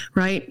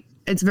 right?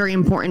 It's very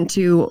important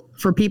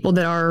for people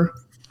that are,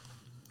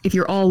 if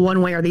you're all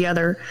one way or the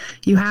other,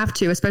 you have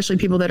to, especially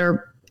people that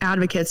are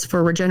advocates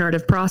for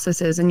regenerative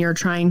processes and you're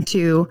trying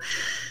to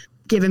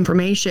give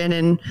information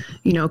and,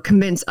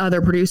 convince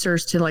other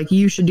producers to like,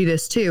 you should do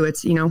this too.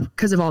 It's,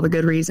 because of all the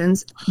good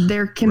reasons.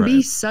 There can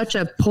be such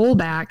a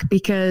pullback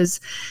because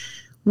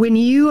when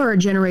you are a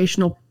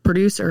generational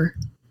producer,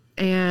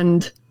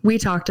 and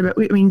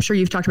I'm sure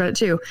you've talked about it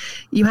too,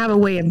 you have a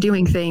way of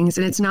doing things,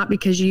 and it's not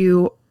because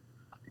you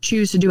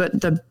choose to do it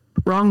the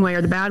wrong way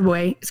or the bad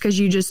way. It's because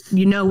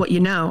you know what you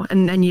know,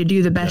 and then you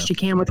do the best you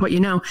can with what you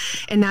know.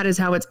 And that is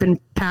how it's been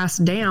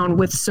passed down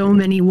with so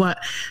many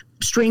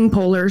string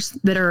pullers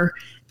that are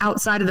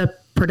outside of the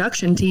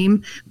production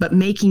team, but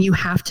making you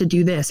have to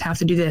do this,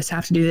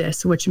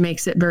 which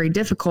makes it very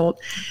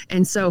difficult.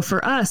 And so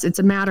for us, it's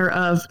a matter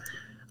of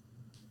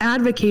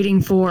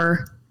advocating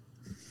for,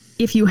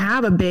 if you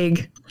have a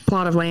big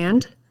plot of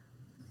land,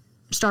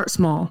 start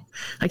small.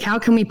 Like, how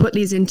can we put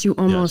these into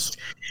almost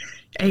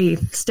a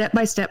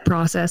step-by-step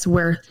process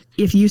where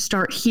if you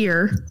start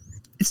here,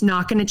 it's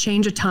not going to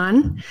change a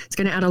ton. It's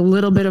going to add a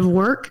little bit of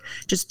work.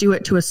 Just do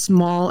it to a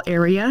small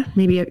area,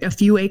 maybe a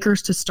few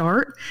acres to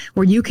start,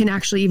 where you can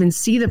actually even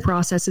see the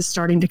processes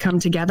starting to come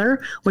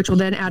together, which will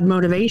then add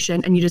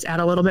motivation. And you just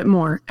add a little bit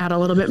more, add a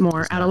little bit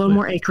more, add a little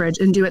more acreage,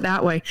 and do it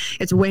that way.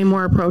 It's way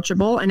more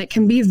approachable, and it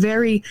can be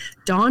very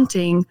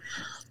daunting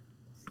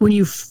when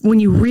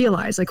you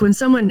realize, like when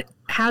someone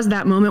has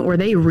that moment where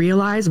they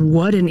realize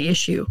what an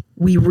issue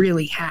we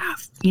really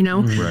have,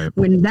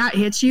 when that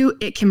hits you,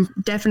 it can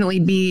definitely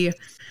be,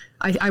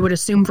 I would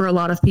assume for a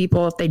lot of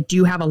people, if they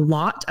do have a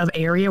lot of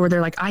area where they're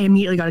like, I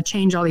immediately got to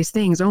change all these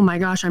things. Oh my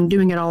gosh, I'm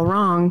doing it all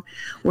wrong.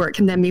 Where it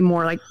can then be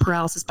more like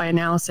paralysis by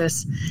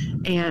analysis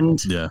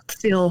and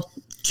feel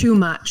too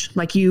much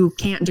like you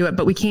can't do it,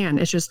 but we can.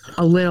 It's just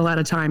a little at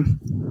a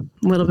time,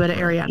 a little bit of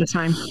area at a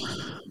time.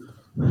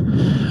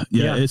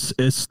 Yeah,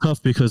 it's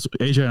tough because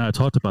AJ and I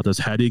talked about this.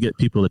 How do you get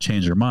people to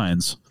change their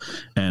minds?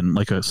 And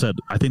like I said,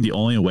 I think the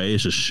only way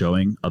is just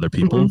showing other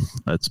people.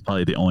 That's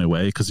probably the only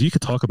way, because you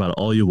could talk about it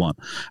all you want.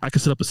 I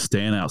could set up a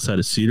stand outside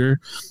of Cedar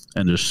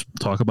and just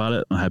talk about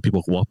it and have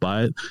people walk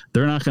by it.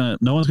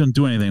 No one's gonna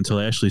do anything until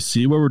they actually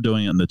see what we're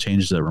doing and the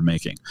changes that we're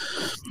making.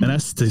 And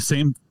that's the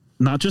same,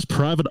 not just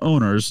private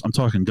owners, I'm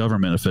talking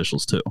government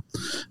officials too.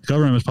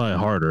 Government is probably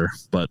harder,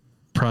 but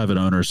private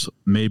owners,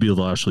 maybe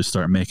they'll actually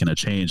start making a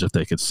change if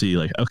they could see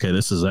like, okay,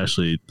 this is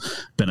actually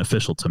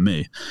beneficial to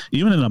me.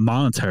 Even in a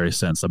monetary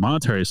sense, the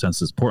monetary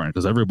sense is important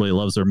because everybody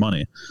loves their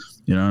money.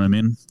 You know what I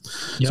mean?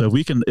 Yep. So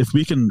if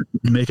we can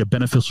make a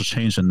beneficial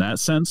change in that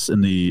sense,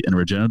 in a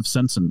regenerative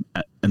sense and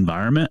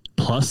environment,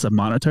 plus a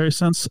monetary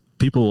sense,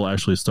 people will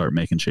actually start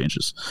making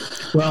changes.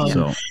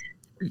 Well,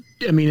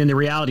 I mean, and the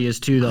reality is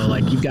too, though,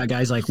 like you've got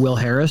guys like Will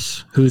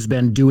Harris, who's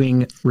been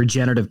doing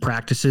regenerative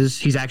practices.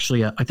 He's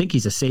actually I think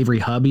he's a Savory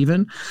Hub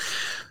even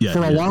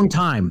for a long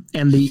time.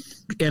 And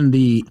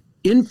the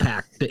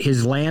impact that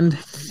his land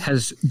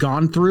has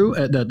gone through,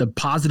 the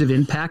positive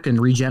impact and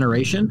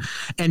regeneration.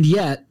 And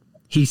yet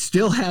he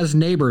still has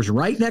neighbors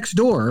right next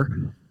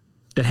door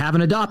that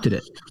haven't adopted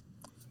it.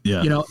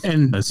 Yeah,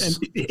 and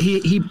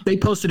they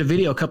posted a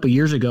video a couple of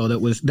years ago that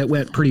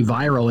went pretty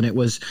viral, and it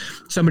was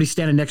somebody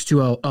standing next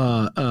to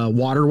a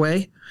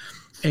waterway,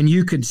 and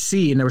you could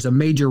see, and there was a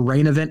major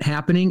rain event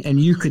happening, and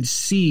you could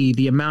see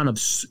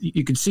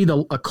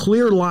a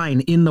clear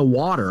line in the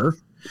water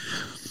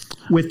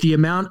with the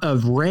amount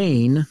of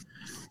rain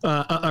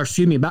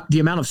about the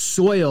amount of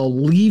soil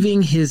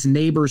leaving his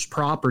neighbor's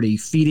property,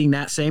 feeding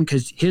that same,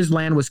 because his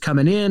land was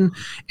coming in,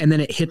 and then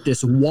it hit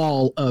this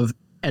wall of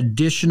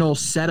additional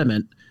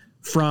sediment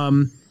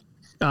from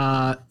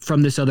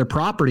this other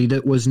property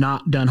that was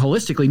not done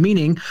holistically.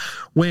 Meaning,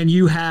 when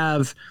you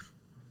have,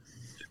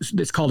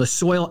 it's called a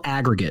soil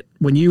aggregate.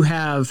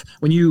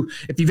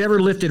 If you've ever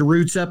lifted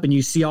roots up and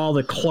you see all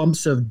the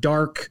clumps of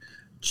dark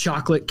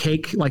chocolate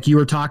cake, like you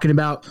were talking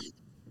about,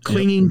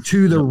 clinging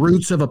to the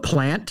roots of a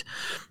plant,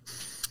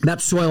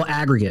 that's soil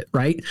aggregate,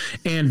 right?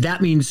 And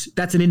that means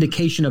that's an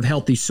indication of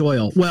healthy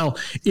soil. Well,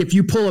 if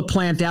you pull a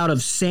plant out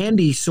of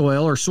sandy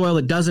soil or soil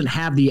that doesn't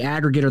have the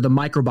aggregate or the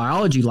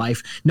microbiology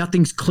life,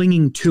 nothing's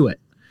clinging to it.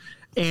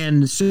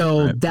 And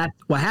so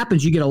what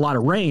happens, you get a lot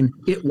of rain,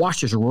 it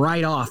washes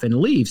right off and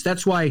leaves.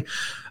 That's why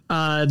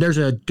there's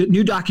a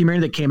new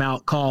documentary that came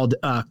out called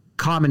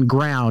Common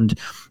Ground,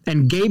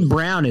 and Gabe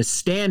Brown is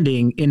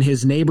standing in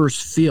his neighbor's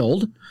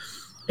field,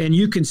 and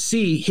you can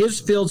see his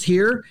field's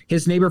here,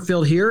 his neighbor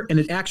field here, and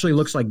it actually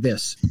looks like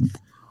this.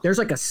 There's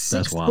like a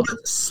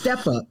 6-foot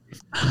step up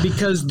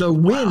because the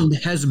wind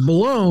has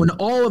blown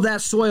all of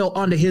that soil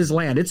onto his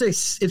land. It's like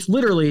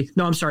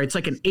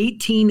an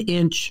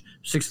 18-inch.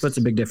 6 foot's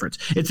a big difference.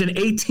 It's an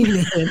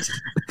 18-inch.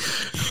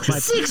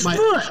 6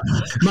 foot.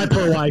 My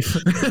poor wife.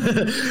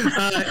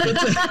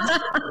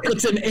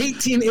 It's an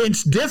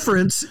 18-inch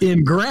difference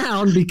in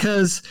ground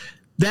because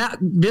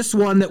this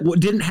one that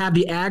didn't have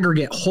the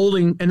aggregate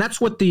holding, and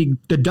that's what the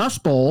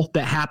Dust Bowl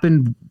that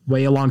happened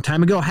way a long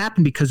time ago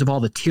happened because of all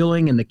the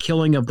tilling and the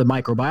killing of the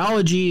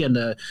microbiology and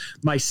the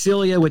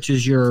mycelia, which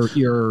is your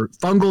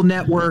fungal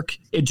network.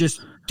 It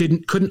just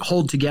couldn't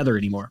hold together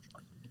anymore.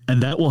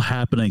 And that will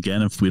happen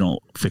again if we don't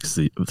fix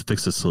these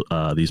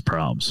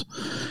problems.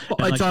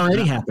 Well, it's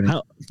already happening.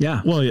 Well,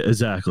 yeah,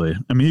 exactly.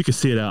 I mean, you can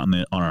see it out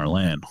on our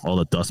land, all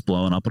the dust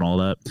blowing up and all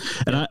that.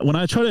 And when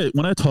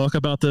I talk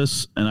about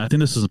this, and I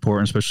think this is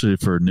important, especially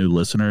for new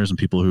listeners and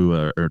people who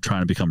are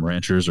trying to become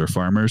ranchers or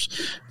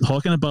farmers,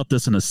 talking about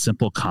this in a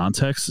simple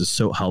context is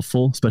so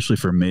helpful, especially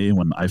for me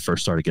when I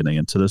first started getting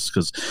into this,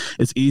 because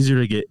it's easier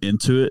to get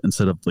into it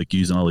instead of like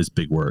using all these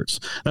big words.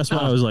 That's why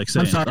I was like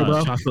saying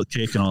chocolate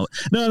cake and all.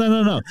 No.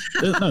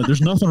 No,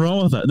 there's nothing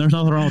wrong with that. There's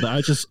nothing wrong with that.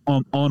 I just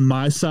on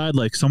my side,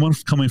 like someone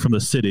coming from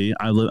the city,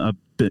 I live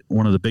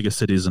one of the biggest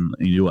cities in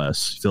the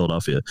U.S.,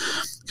 Philadelphia.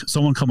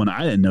 Someone coming,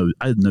 I didn't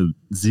know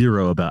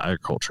zero about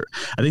agriculture.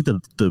 I think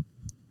the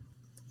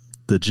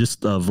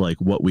gist of like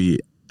what we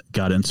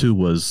got into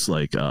was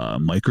like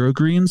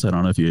microgreens. I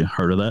don't know if you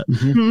heard of that.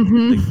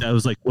 Mm-hmm. Like, that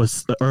was like what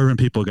the urban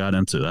people got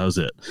into. That was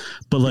it.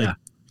 But like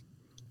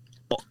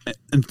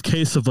in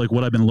case of like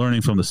what I've been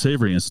learning from the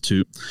Savory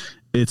Institute,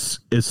 they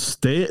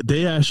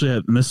actually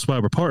have, and this is why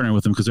we're partnering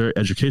with them, because their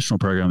educational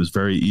program is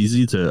very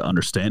easy to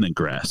understand and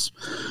grasp.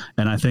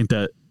 And I think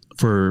that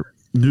for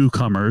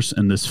newcomers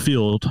in this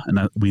field,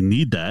 and we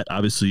need that,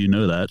 obviously, you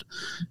know that,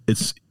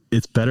 it's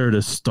better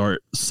to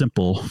start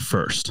simple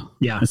first,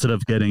 instead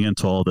of getting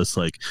into all this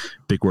like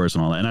big words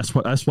and all that.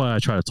 And that's why I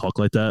try to talk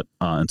like that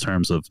in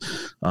terms of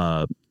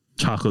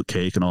chocolate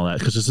cake and all that,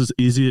 because it's just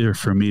easier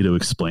for me to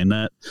explain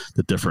the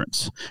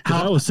difference.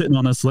 I was sitting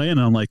on this land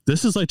and I'm like,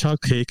 this is like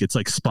chocolate cake. It's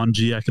like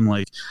spongy.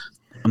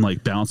 I'm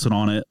like bouncing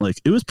on it. Like,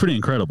 it was pretty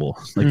incredible.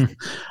 Like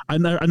I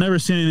never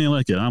seen anything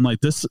like it. I'm like,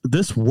 this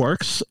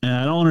works, and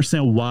I don't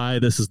understand why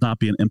this is not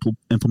being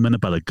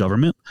implemented by the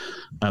government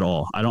at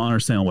all. I don't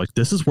understand, like,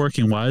 this is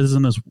working. Why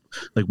isn't this,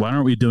 like, why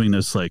aren't we doing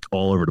this like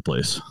all over the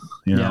place?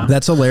 You know?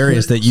 That's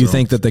hilarious that you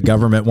think that the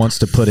government wants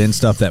to put in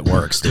stuff that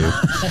works, dude.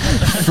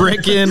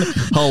 Freaking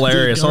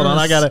hilarious. Hold on,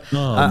 I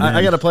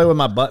gotta play with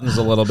my buttons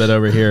a little bit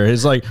over here.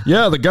 It's like,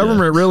 the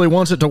government really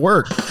wants it to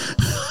work.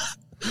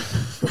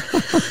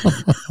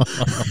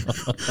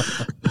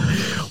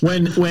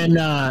 when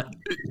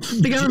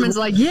the government's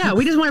like,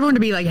 we just want everyone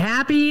to be like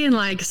happy and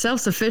like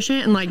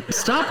self-sufficient and like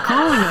stop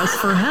calling us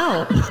for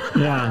help.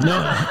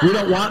 No, we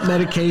don't want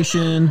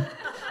medication.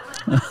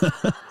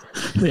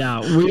 We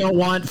don't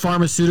want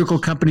pharmaceutical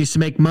companies to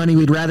make money.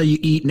 We'd rather you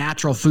eat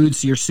natural foods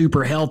so you're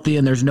super healthy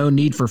and there's no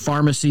need for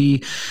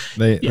pharmacy.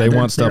 They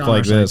want stuff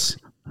like this.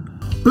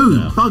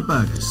 Food, bug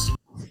burgers.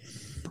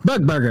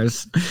 Bug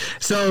burgers.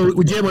 So,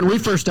 Jim, when we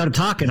first started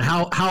talking,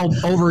 how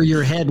over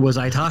your head was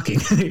I talking?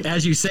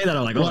 As you say that,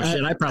 I'm like,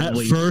 shit, I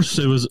probably. At first,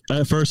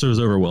 it was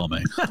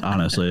overwhelming.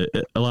 Honestly,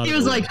 he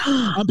was like,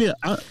 I'm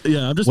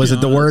just. Was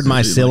it the word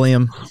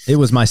mycelium? It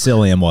was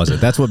mycelium, was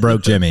it? That's what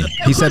broke Jimmy.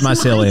 He said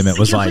mycelium. It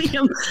was like.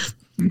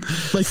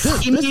 Like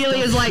immediately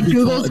is like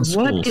Google's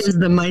what is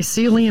the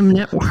mycelium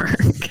network?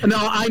 No,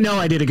 I know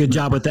I did a good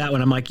job with that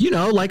one. I'm like,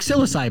 like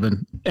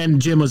psilocybin.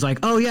 And Jim was like,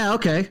 oh yeah,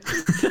 okay.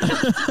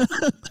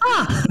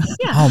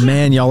 Oh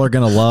man, y'all are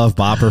gonna love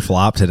Bop or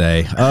Flop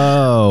today.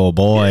 Oh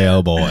boy,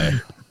 oh boy.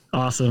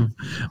 Awesome.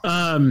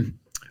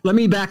 Let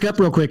me back up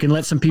real quick and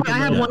let some people I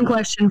have one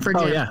question for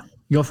Jim. Oh yeah,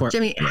 go for it.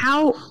 Jimmy,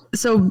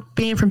 so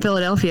being from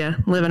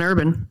Philadelphia, living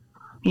urban,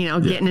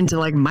 getting into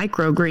like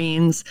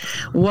microgreens,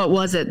 what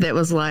was it that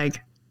was like,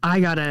 I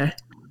gotta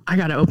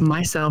open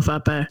myself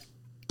up a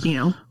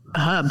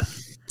hub.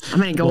 I'm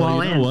gonna go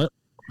all in. What?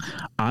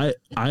 I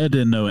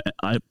didn't know.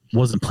 I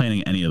wasn't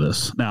planning any of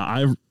this.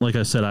 Now, like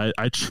I said,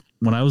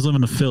 when I was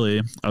living in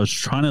Philly, I was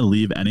trying to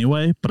leave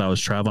anyway, but I was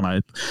traveling.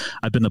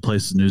 I've been to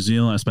places in New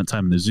Zealand. I spent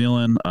time in New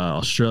Zealand,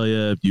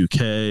 Australia,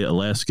 UK,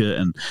 Alaska,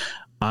 and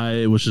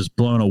I was just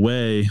blown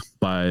away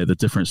by the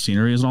different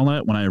sceneries and all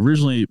that. When I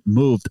originally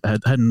moved, I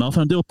had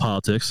nothing to do with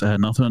politics. I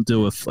had nothing to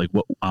do with like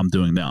what I'm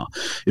doing now.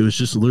 It was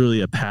just literally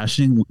a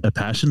passion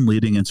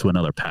leading into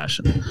another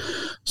passion.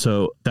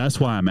 So that's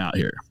why I'm out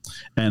here.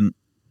 And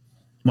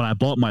when I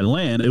bought my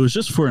land, it was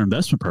just for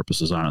investment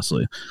purposes,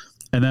 honestly.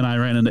 And then I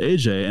ran into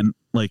AJ, and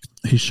like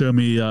he showed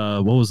me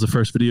what was the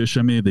first video?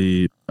 Show me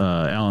the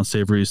Alan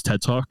Savory's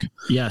TED Talk.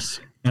 Yes.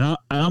 And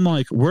I'm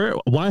like,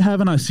 why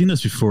haven't I seen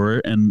this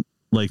before? And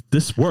like,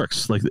 this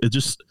works. Like, it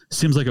just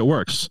seems like it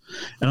works.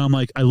 And I'm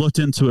like, I looked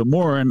into it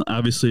more, and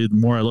obviously the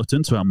more I looked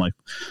into it, I'm like,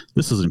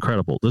 this is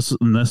incredible. This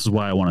is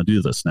why I want to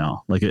do this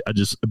now. Like, I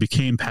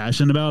became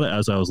passionate about it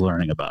as I was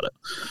learning about it.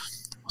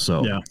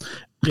 So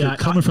yeah,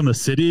 coming from the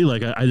city,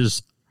 like I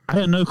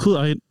had no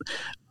clue.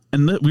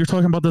 We were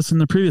talking about this in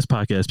the previous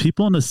podcast.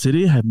 People in the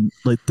city have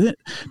like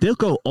they'll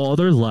go all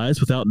their lives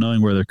without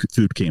knowing where their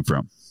food came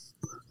from.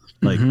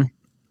 Like,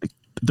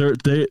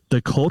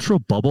 the cultural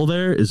bubble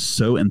there is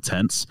so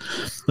intense.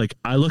 Like,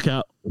 I look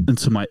out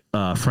into my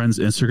friends'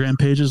 Instagram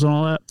pages and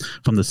all that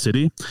from the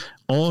city.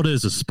 All it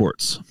is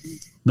sports.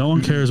 No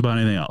one cares about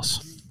anything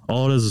else.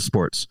 All it is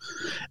sports.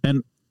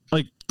 And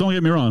like, don't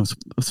get me wrong,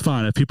 it's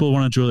fine if people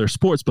want to enjoy their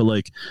sports, but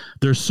like,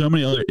 there's so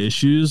many other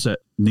issues that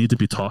need to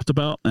be talked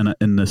about. And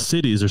in the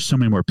cities, there's so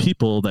many more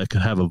people that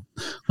could have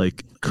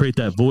create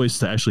that voice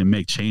to actually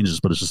make changes,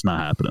 but it's just not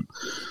happening.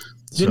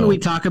 Didn't we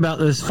talk about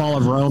this fall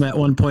of Rome at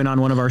one point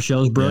on one of our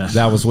shows, Brooks?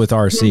 That was with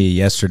RC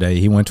yesterday.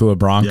 He went to a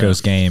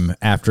Broncos game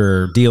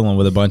after dealing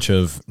with a bunch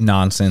of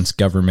nonsense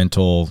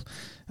governmental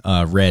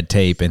red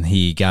tape, and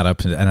he got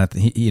up and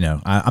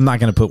I'm not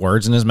going to put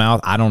words in his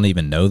mouth. I don't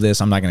even know this.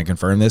 I'm not going to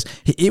confirm this.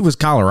 It was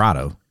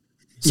Colorado.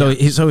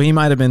 So he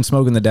might have been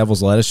smoking the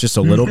devil's lettuce just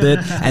a little bit,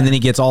 and then he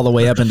gets all the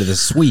way up into the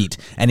suite,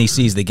 and he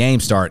sees the game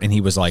start, and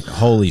he was like,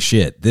 holy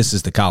shit, this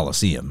is the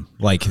Coliseum.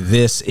 Like,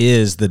 this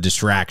is the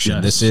distraction.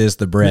 Yes. This is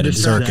the bread and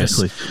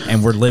circus,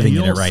 and we're living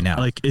in it right now.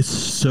 Like, it's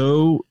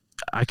so...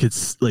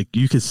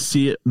 you could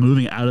see it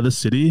moving out of the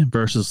city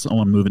versus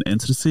someone moving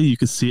into the city. You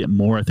could see it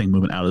more, I think,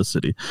 moving out of the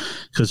city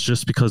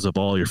because of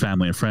all your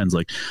family and friends.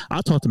 Like, I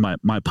talked to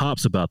my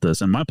pops about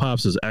this, and my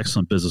pops is an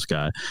excellent business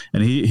guy,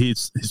 and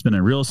he's been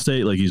in real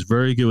estate. Like, he's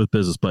very good with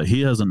business, but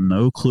he has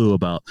no clue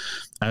about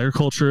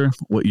agriculture,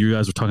 what you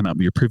guys were talking about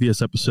in your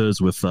previous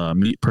episodes with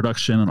meat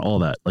production and all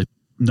that. Like,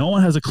 no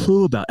one has a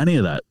clue about any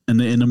of that in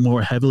the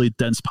more heavily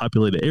dense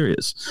populated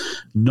areas.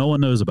 No one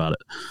knows about it.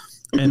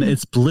 And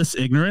it's bliss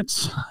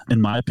ignorance,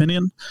 in my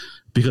opinion,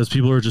 because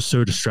people are just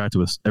so distracted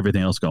with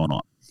everything else going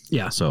on.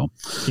 Yeah. So,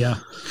 yeah.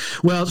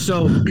 Well,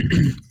 so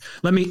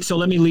let me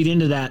lead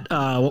into that.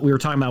 What we were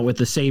talking about with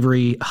the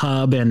Savory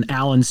Hub and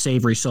Alan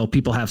Savory, so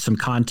people have some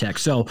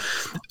context. So,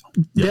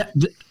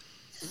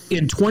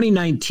 in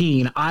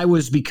 2019, I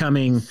was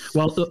becoming.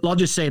 Well, I'll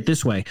just say it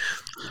this way.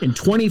 In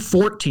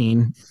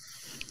 2014,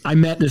 I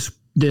met this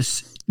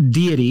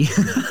deity.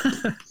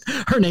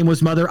 Her name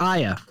was Mother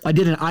Aya. I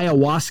did an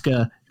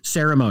ayahuasca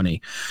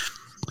ceremony.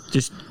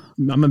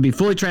 I'm going to be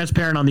fully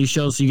transparent on these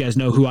shows so you guys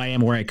know who I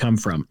am, where I come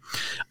from.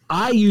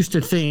 I used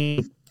to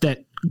think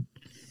that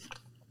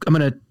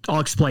I'll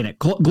explain it.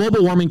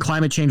 Global warming,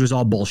 climate change was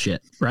all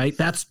bullshit, right?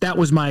 That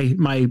was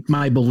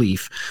my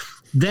belief.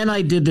 Then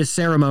I did this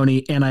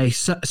ceremony, and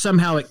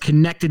somehow it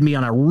connected me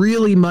on a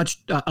really much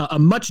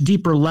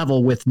deeper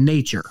level with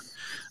nature.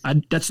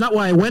 That's not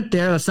why I went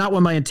there. That's not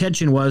what my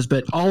intention was.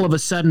 But all of a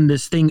sudden,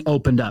 this thing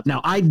opened up.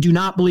 Now, I do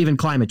not believe in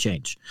climate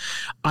change.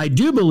 I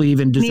do believe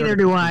in neither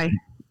do I.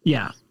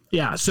 Yeah.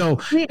 So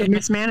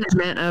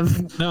mismanagement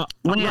of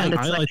land.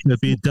 I like to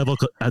be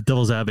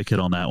devil's advocate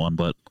on that one,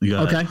 but you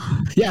got okay.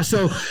 Yeah.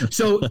 So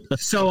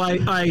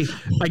I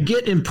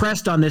get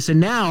impressed on this, and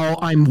now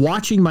I'm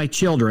watching my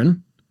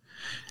children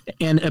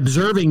and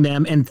observing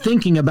them and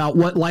thinking about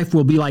what life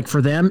will be like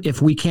for them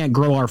if we can't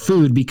grow our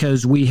food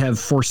because we have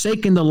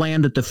forsaken the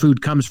land that the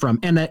food comes from.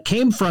 And that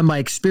came from my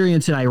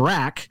experience in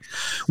Iraq,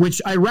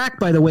 which Iraq,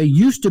 by the way,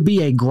 used to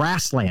be a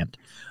grassland.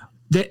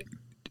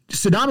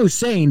 Saddam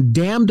Hussein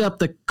dammed up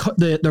the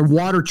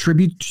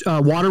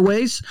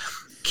waterways,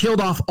 killed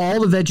off all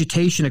the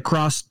vegetation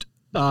across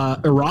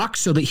Iraq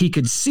so that he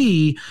could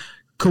see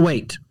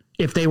Kuwait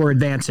if they were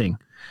advancing.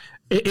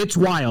 It's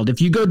wild. If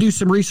you go do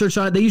some research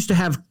on it, they used to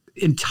have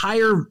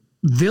entire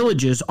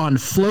villages on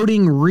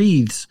floating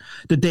wreaths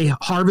that they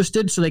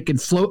harvested so they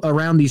could float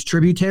around these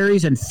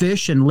tributaries and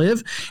fish and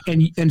live.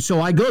 And so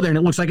I go there and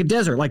it looks like a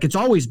desert, like it's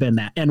always been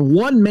that. And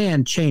one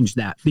man changed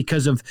that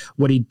because of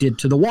what he did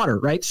to the water,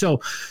 right? So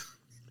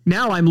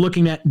now I'm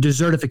looking at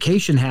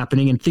desertification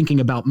happening and thinking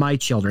about my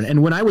children.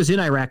 And when I was in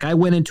Iraq, I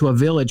went into a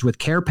village with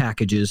care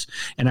packages,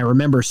 and I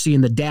remember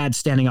seeing the dad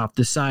standing off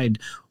the side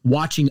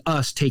watching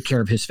us take care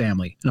of his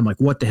family. And I'm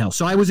like, what the hell?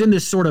 So I was in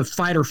this sort of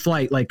fight or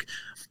flight, like,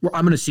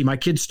 I'm going to see my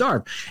kids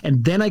starve.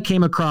 And then I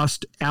came across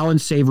Alan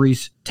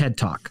Savory's TED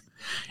Talk.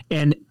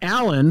 And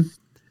Alan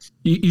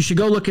You should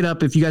go look it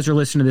up. If you guys are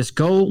listening to this,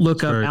 go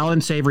look up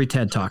Alan Savory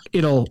TED Talk.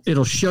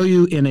 It'll show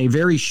you in a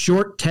very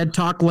short TED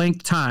Talk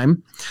length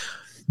time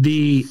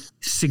the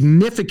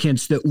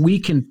significance that we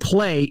can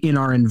play in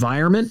our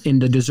environment in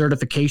the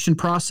desertification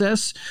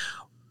process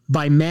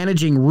by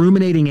managing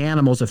ruminating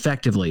animals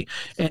effectively.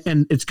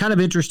 And it's kind of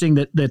interesting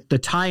that the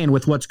tie-in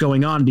with what's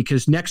going on,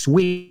 because next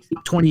week,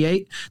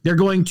 28, they're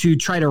going to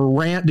try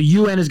to the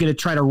UN is going to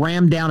try to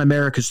ram down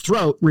America's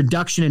throat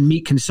reduction in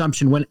meat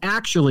consumption, when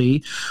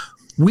actually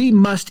we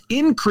must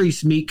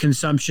increase meat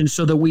consumption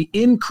so that we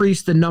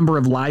increase the number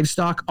of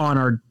livestock on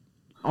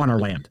our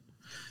land.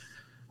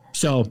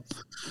 So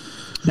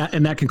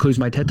that concludes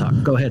my TED Talk.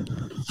 Go ahead.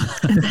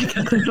 That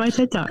concludes my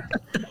TED Talk.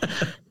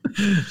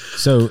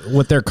 So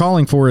what they're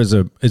calling for is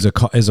a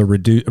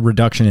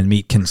reduction in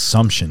meat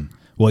consumption.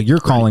 What you're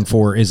calling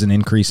for is an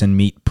increase in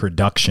meat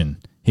production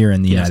here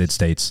in the United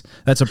States.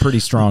 That's a pretty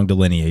strong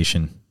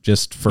delineation,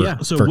 just for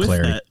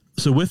clarity.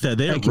 With that,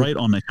 they are right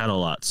on the cattle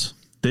lots.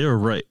 They are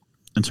right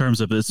in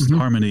terms of this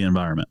harmony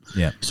environment.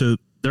 Yeah. So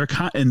they're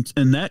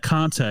in that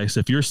context.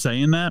 If you're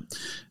saying that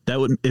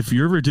would, if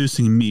you're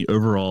reducing meat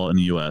overall in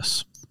the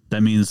U.S.,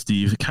 that means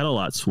the cattle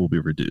lots will be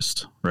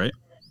reduced, right?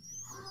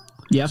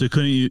 Yeah. So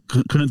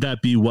couldn't that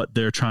be what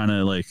they're trying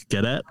to like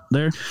get at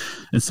there,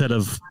 instead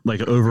of like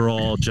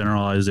overall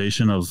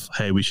generalization of,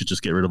 hey, we should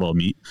just get rid of all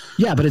meat?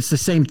 Yeah, but it's the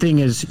same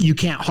thing as you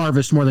can't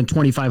harvest more than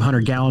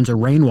 2,500 gallons of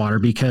rainwater,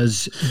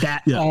 because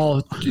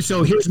all.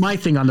 So here's my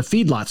thing on the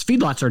feedlots.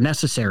 Feedlots are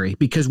necessary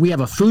because we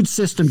have a food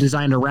system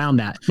designed around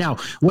that. Now,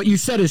 what you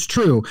said is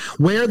true.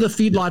 Where the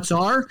feedlots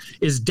are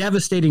is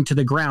devastating to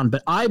the ground,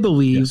 but I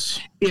believe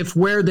if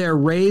where they're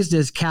raised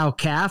as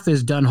cow-calf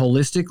is done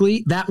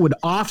holistically, that would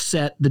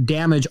offset the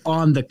damage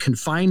on the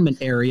confinement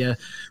area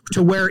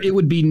to where it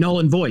would be null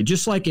and void.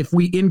 Just like if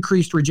we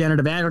increased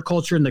regenerative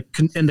agriculture and the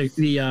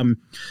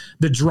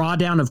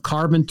drawdown of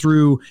carbon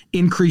through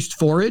increased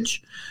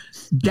forage,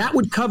 that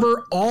would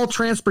cover all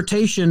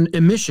transportation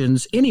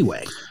emissions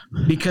anyway,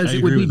 because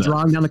it would be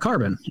drawing down the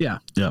carbon. Yeah.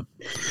 Yeah.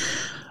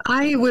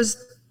 I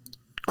was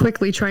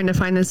quickly trying to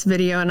find this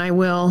video, and I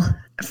will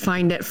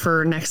find it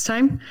for next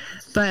time.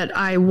 But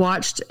I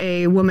watched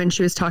a woman,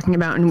 she was talking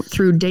about, and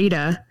through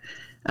data,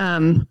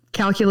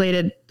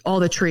 calculated all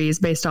the trees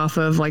based off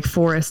of like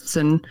forests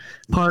and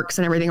parks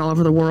and everything all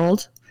over the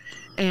world.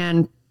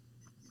 And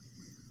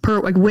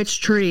per like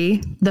which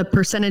tree, the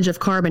percentage of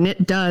carbon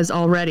it does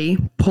already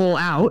pull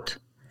out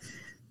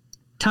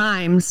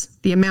times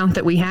the amount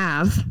that we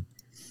have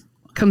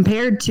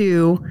compared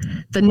to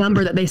the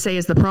number that they say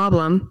is the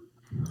problem,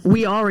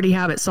 we already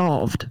have it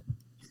solved.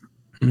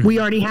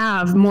 We already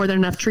have more than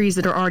enough trees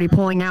that are already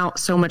pulling out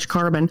so much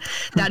carbon.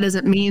 That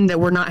doesn't mean that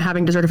we're not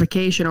having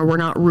desertification or we're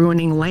not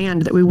ruining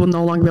land, that we will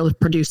no longer be able to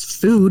produce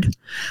food.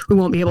 We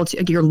won't be able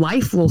to, your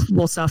life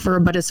will suffer.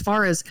 But as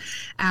far as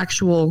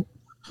actual,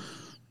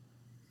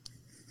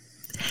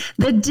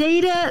 the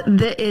data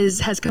that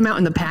has come out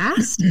in the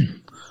past,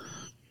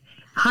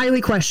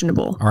 highly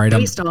questionable. All right,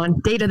 based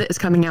on data that is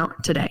coming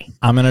out today.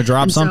 I'm going to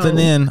drop something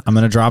in. I'm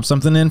going to drop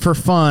something in for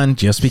fun,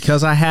 just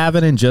because I have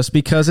it and just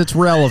because it's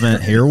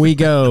relevant. Here we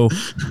go.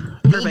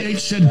 Bill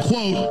Gates said,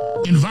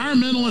 quote,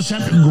 environmentalists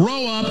have to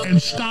grow up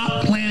and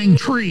stop planting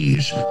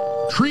trees.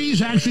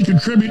 Trees actually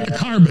contribute to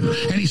carbon.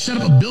 And he set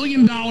up $1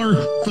 billion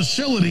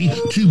facility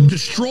to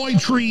destroy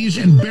trees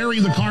and bury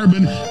the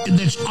carbon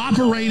that's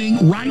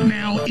operating right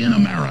now in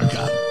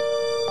America.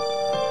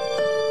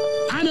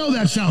 I know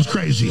that sounds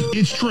crazy.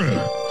 It's true.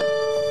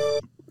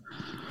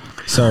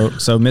 So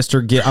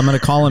Mr. I'm going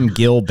to call him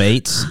Gil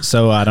Bates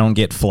so I don't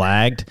get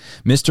flagged.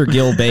 Mr.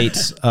 Gil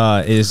Bates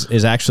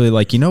is actually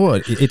like, you know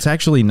what? It's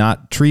actually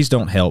not, trees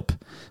don't help.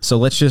 So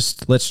let's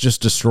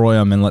just destroy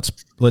them, and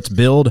let's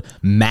build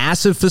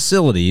massive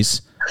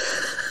facilities,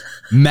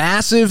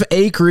 massive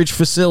acreage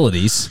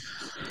facilities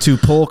to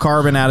pull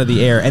carbon out of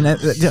the air. And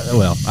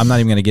well, I'm not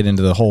even going to get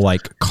into the whole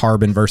like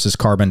carbon versus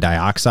carbon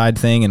dioxide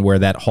thing and where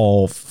that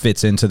whole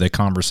fits into the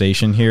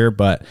conversation here.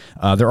 But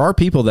there are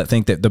people that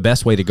think that the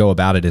best way to go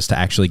about it is to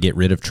actually get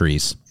rid of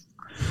trees.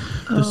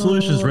 The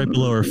solution is right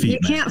below our feet.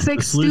 You can't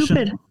fix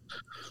stupid.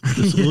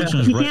 The solution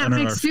is you right can't under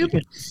fix our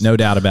stupid. feet. No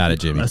doubt about it,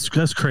 Jimmy.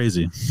 That's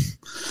crazy.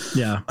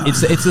 Yeah.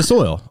 It's the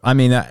soil. I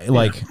mean,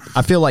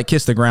 I feel like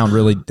Kiss the Ground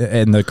really,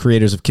 and the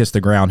creators of Kiss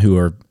the Ground,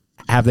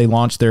 have they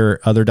launched their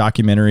other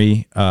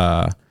documentary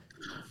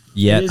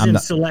yet? It is in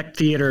select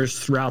theaters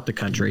throughout the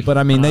country. But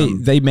I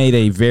mean, they made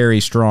a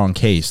very strong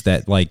case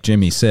that, like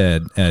Jimmy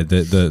said,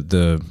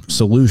 the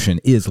solution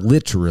is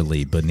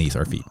literally beneath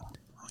our feet.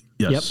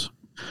 Yes. Yep.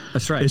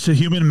 That's right. It's a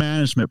human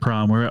management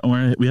problem.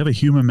 We have a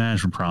human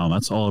management problem.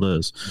 That's all it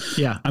is.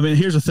 Yeah. I mean,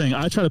 here's the thing.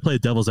 I try to play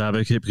devil's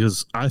advocate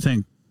because I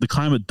think the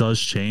climate does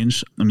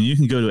change. I mean, you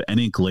can go to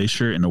any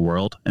glacier in the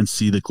world and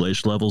see the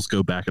glacier levels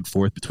go back and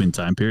forth between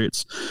time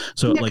periods.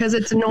 So because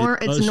it's normal.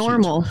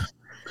 Change.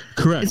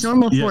 Correct. It's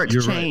normal for it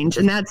to change,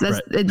 right.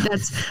 and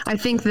that's. I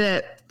think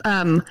that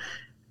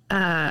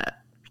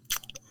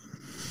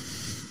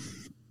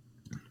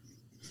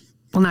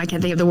well, now I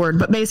can't think of the word,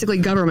 but basically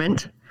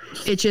government.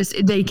 It's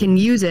just they can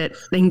use it,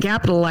 they can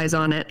capitalize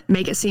on it,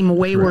 make it seem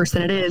way worse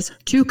than it is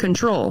to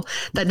control.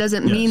 That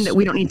doesn't mean that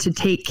we don't need to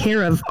take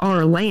care of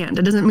our land.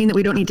 It doesn't mean that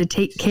we don't need to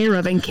take care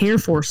of and care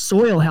for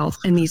soil health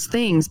and these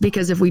things,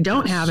 because if we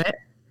don't have it,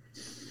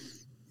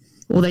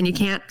 well, then you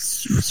can't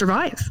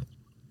survive.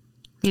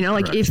 You know,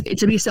 like if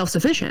to be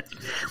self-sufficient.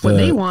 What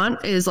they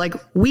want is like,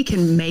 we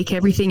can make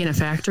everything in a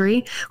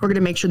factory. We're going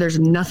to make sure there's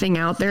nothing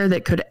out there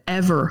that could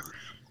ever,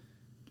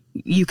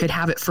 you could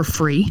have it for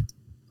free.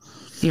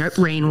 You know,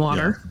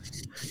 rainwater,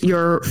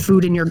 your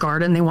food in your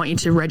garden. They want you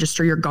to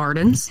register your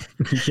gardens.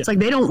 It's like,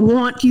 they don't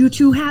want you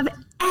to have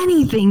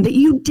anything that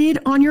you did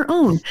on your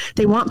own.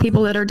 They want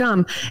people that are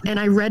dumb. And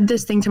I read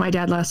this thing to my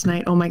dad last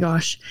night. Oh my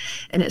gosh.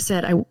 And it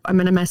said, I'm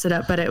going to mess it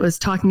up, but it was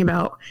talking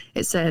about,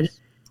 it said,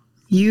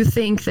 you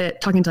think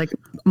that, talking to like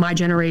my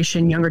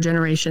generation, younger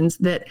generations,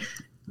 that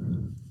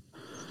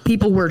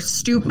people were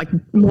stupid,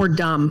 like more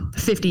dumb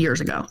 50 years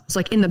ago. It's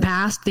like in the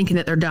past thinking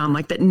that they're dumb,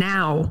 like that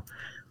now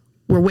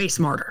we're way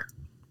smarter.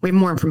 We have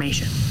more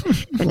information.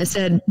 And it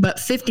said, but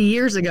 50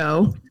 years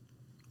ago,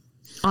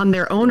 on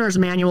their owner's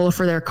manual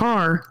for their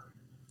car,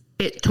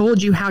 it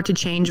told you how to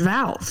change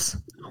valves.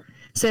 It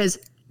says,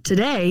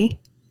 today,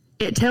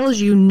 it tells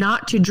you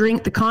not to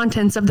drink the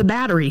contents of the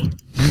battery.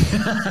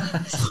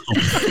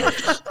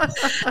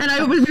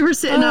 And we were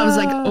sitting, I was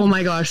like, oh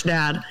my gosh,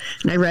 Dad.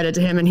 And I read it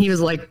to him and he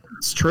was like,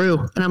 it's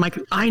true. And I'm like,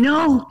 I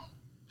know.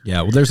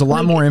 Yeah, well, there's a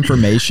lot more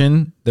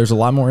information. There's a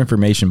lot more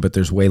information, but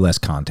there's way less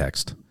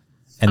context.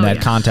 And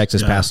that context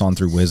is passed on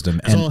through wisdom.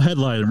 It's all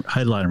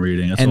headline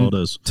reading. That's all it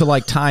is. To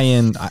like tie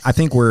in, I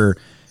think we're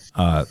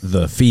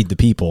the feed the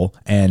people,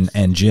 and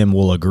Jim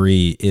will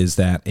agree, is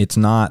that it's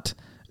not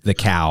the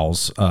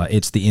cows,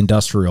 it's the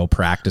industrial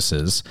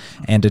practices.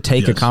 And to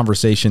take a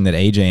conversation that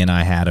AJ and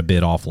I had a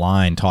bit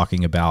offline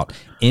talking about,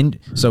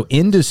 so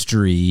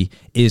industry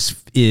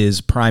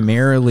is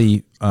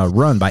primarily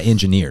run by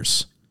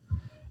engineers.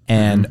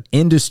 And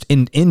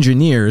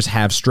engineers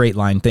have straight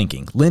line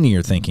thinking,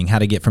 linear thinking, how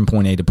to get from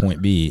point A to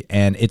point B.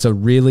 And it's a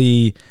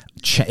really,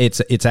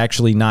 it's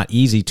actually not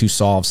easy to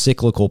solve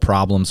cyclical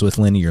problems with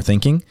linear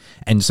thinking.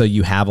 And so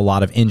you have a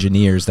lot of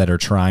engineers that are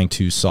trying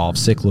to solve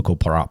cyclical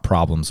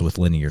problems with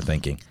linear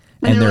thinking.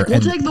 And they're like, we'll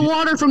take the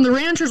water from the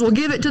ranchers, we'll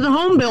give it to the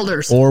home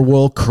builders. Or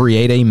we'll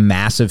create a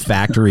massive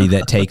factory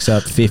that takes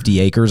up 50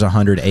 acres,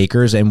 100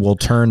 acres, and we'll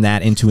turn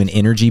that into an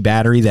energy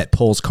battery that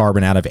pulls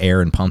carbon out of air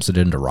and pumps it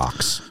into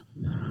rocks.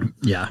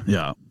 Yeah.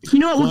 You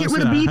know what? We'll get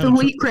rid of beef and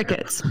we'll eat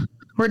crickets.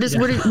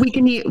 We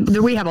can eat.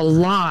 We have a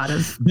lot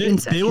of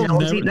insects.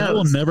 That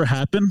will never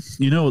happen.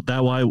 You know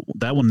that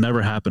will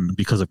never happen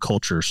because of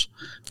cultures.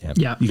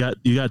 Yeah.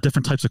 You got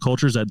different types of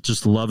cultures that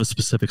just love a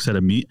specific set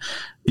of meat.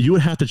 You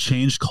would have to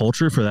change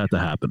culture for that to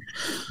happen.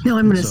 No,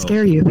 I'm going to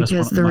scare you,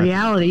 because the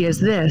reality is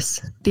this: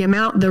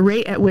 the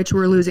rate at which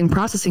we're losing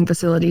processing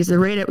facilities, the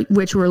rate at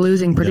which we're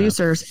losing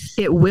producers.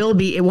 It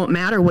won't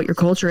matter what your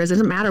culture is.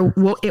 It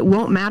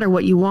won't matter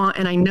what you want.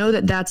 And I know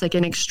that that's like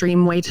an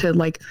extreme way to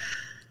like.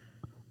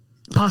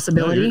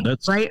 Possibility,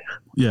 right?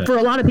 Yeah. For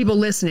a lot of people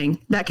listening,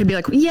 that could be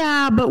like,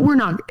 yeah, but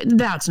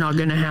that's not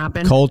going to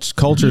happen.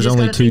 Culture's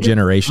only 2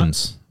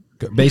 generations.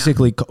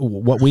 Basically,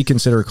 what we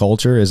consider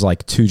culture is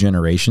like 2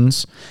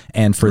 generations.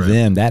 And for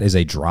them, that is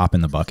a drop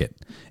in the bucket.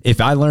 If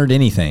I learned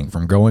anything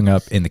from growing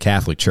up in the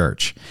Catholic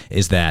Church,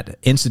 is that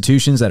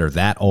institutions that are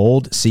that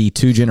old see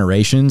 2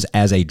 generations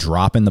as a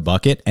drop in the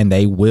bucket, and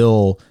they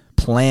will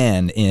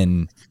plan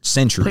in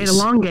centuries. Play the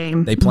long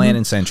game. They plan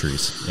in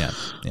centuries. Yeah.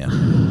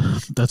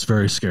 That's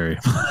very scary.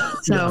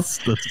 So that's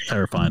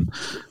terrifying.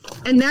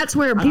 And that's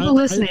where people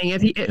listening,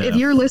 if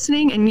you're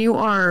listening and you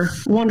are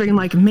wondering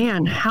like,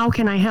 man, how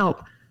can I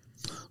help?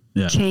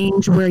 Yeah.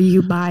 Change where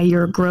you buy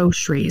your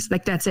groceries.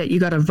 Like, that's it. You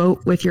got to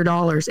vote with your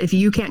dollars. If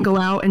you can't go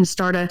out and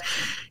start a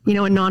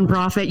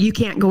nonprofit, you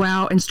can't go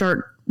out and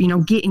start,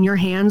 getting your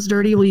hands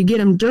dirty. Well, you get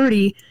them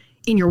dirty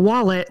in your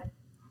wallet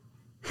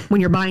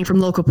when you're buying from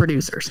local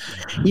producers.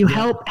 You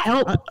help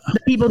the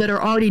people that are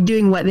already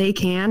doing what they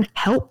can,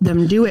 help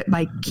them do it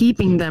by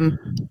keeping them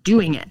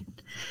doing it.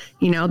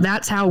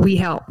 That's how we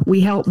help.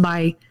 We help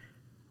by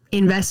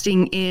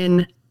investing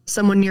in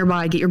someone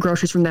nearby. Get your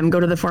groceries from them. Go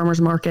to the farmer's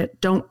market.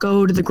 Don't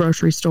go to the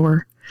grocery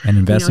store. And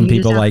invest in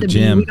people like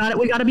Jim. We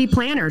got to be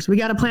planners. We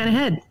got to plan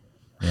ahead.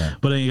 Yeah.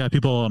 But then you got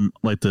people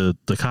like the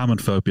common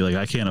folk be like,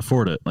 I can't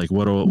afford it. Like,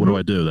 what do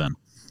I do then?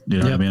 You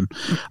know what I mean?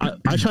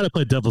 I try to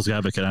play devil's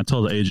advocate. I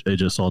tell the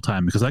AJ all the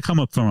time, because I come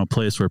up from a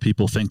place where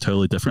people think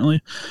totally differently,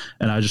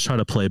 and I just try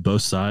to play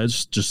both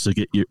sides just to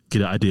get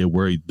an idea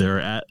where they're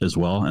at as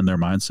well and their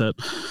mindset.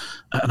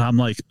 And I'm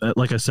like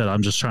I said,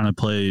 I'm just trying to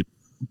play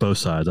both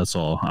sides. That's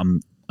all. I'm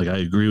like, I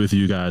agree with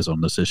you guys on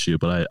this issue,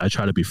 but I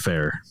try to be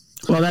fair.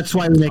 Well, that's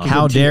why we make.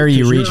 How dare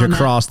you reach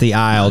across the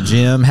aisle,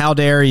 Jim? How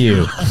dare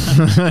you?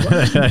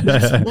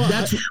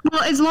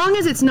 Well, as long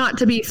as it's not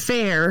to be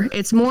fair,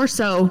 it's more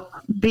so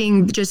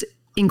being just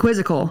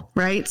inquisical,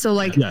 right? So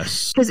like,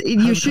 because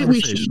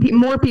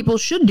more people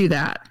should do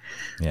that.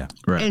 Yeah.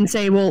 Right. And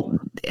say, well,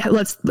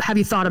 have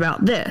you thought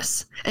about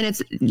this? And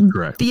it's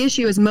correct. The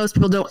issue is most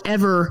people don't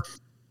ever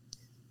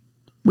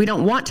we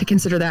don't want to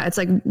consider that. It's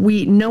like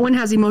no one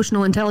has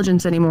emotional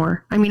intelligence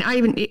anymore. I mean,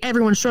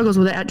 everyone struggles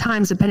with it at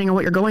times, depending on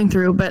what you're going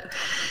through, but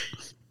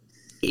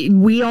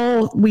we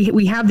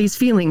have these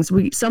feelings.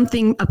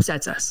 Something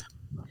upsets us,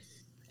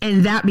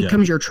 and that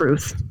becomes your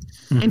truth.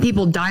 Mm-hmm. And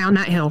people die on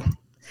that hill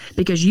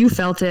because you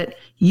felt it,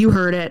 you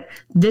heard it.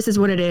 This is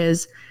what it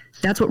is.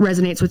 That's what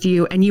resonates with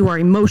you, and you are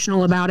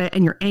emotional about it,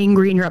 and you're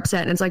angry and you're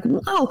upset. And it's like,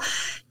 well,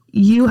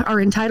 you are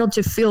entitled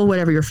to feel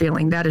whatever you're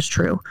feeling. That is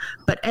true.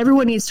 But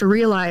everyone needs to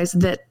realize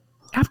that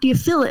after you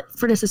feel it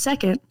for just a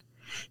second,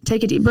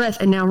 take a deep breath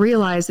and now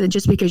realize that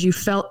just because you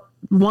felt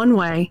one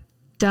way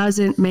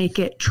doesn't make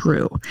it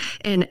true.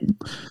 And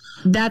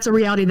that's a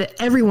reality that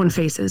everyone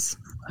faces.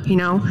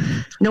 No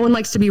one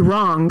likes to be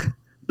wrong,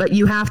 but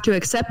you have to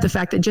accept the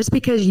fact that just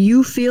because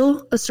you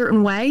feel a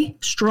certain way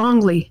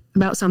strongly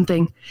about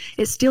something,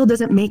 it still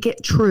doesn't make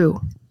it true.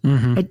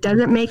 Mm-hmm. It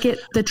doesn't make it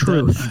the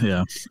truth.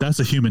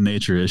 That's a human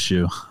nature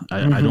issue.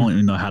 I don't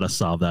even know how to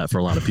solve that for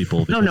a lot of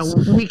people. No,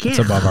 we can't. It's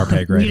above our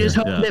pay grade. You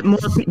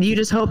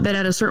just hope that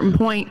at a certain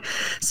point,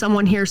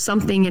 someone hears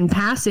something in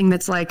passing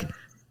that's like,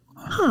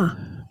 I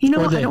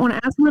don't want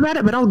to ask them about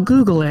it, but I'll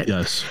Google it.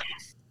 Yes.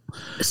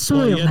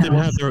 Soil they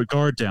have their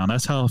guard down.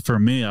 That's how, for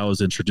me, I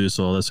was introduced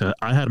to all this.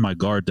 I had my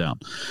guard down.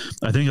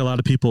 I think a lot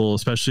of people,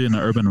 especially in the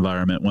urban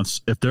environment,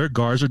 if their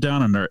guards are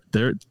down and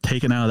they're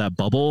taken out of that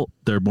bubble,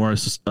 they're more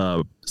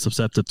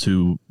susceptible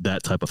to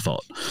that type of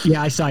thought.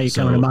 Yeah, I saw you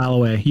coming a mile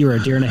away. You were a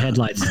deer in the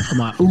headlights.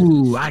 Come on.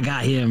 Ooh, I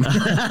got him.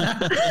 Got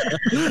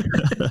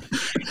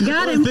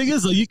him. The thing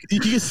is, you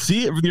can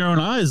see it with your own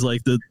eyes,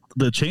 like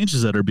the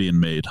changes that are being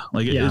made.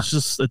 Like it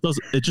just makes sense.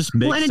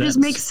 And it just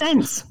makes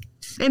sense.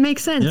 It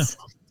makes sense.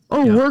 Yeah.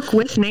 Work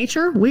with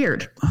nature?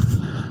 Weird.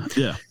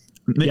 Yeah.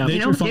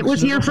 It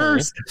was here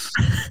first.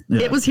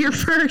 It was here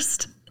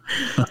first.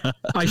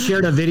 I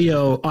shared a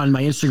video on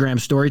my Instagram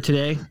story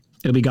today.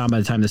 It'll be gone by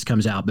the time this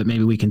comes out, but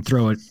maybe we can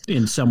throw it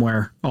in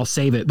somewhere. I'll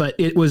save it. But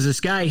it was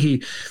this guy,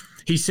 he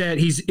said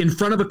he's in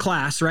front of a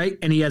class, right?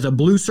 And he has a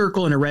blue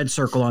circle and a red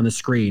circle on the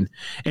screen.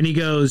 And he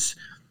goes,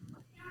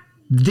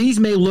 these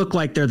may look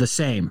like they're the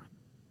same,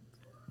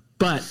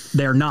 but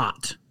they're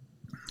not.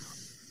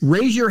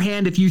 Raise your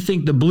hand if you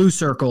think the blue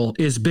circle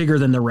is bigger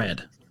than the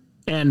red.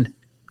 And,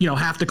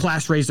 half the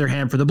class raised their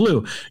hand for the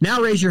blue.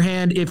 Now raise your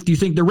hand if you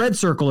think the red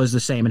circle is the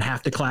same, and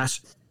half the class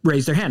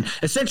raised their hand.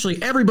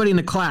 Essentially, everybody in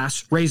the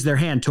class raised their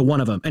hand to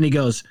one of them. And he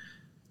goes,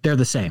 they're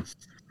the same.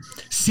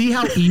 See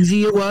how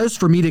easy it was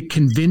for me to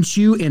convince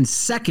you in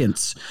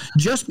seconds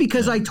just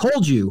because I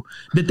told you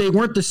that they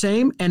weren't the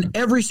same, and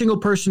every single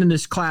person in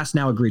this class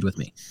now agreed with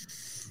me.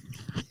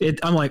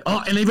 I'm like,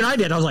 and even I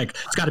did. I was like,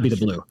 it's got to be the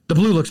blue. The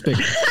blue looks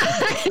bigger.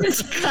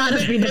 It's got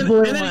to be the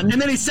blue one.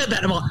 And then he said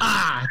that, and I'm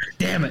like,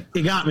 damn it.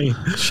 He got me.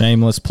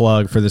 Shameless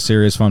plug for the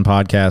Serious Fun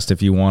podcast.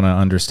 If you want to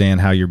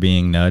understand how you're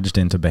being nudged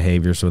into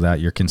behaviors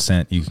without your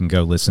consent, you can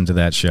go listen to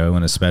that show,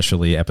 and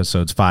especially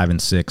episodes 5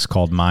 and 6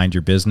 called Mind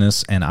Your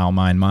Business and I'll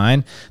Mind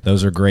Mine.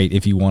 Those are great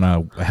if you want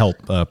to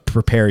help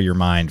prepare your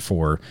mind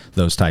for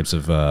those types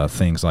of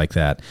things like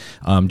that.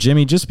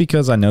 Jimmy, just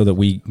because I know that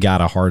we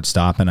got a hard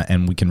stop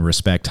and we can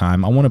respect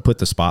time, I want to put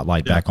the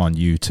spotlight back on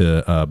you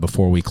to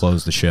before we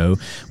close the show,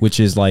 which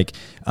is like,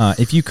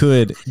 if you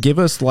could give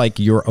us like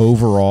your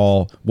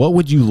overall, what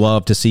would you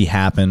love to see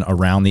happen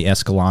around the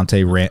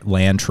Escalante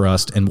Land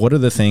Trust, and what are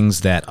the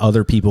things that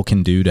other people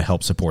can do to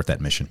help support that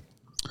mission?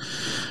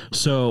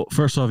 So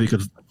first off, you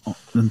could,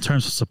 in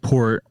terms of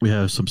support, we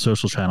have some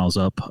social channels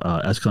up,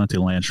 Escalante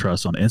Land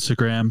Trust on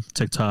Instagram,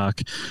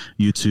 TikTok,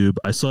 YouTube.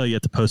 I saw you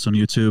have to post on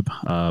YouTube.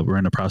 We're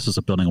in the process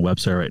of building a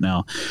website right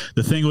now.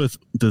 The thing with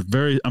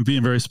I'm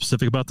being very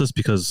specific about this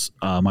because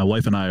my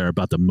wife and I are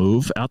about to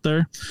move out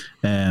there,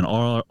 and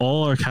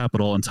all our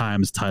capital and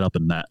time is tied up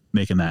in that,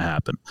 making that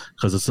happen,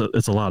 because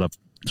there's a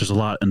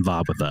lot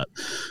involved with that.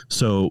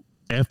 So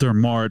after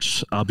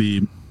March, I'll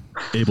be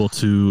able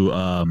to,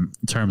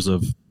 in terms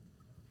of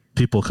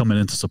people coming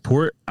in to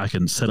support, I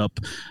can set up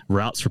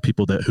routes for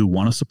people who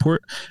want to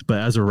support. But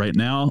as of right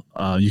now,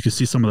 you can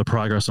see some of the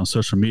progress on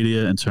social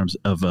media in terms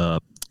of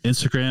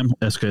Instagram,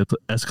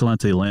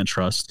 Escalante Land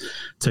Trust,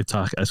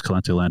 TikTok,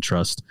 Escalante Land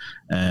Trust,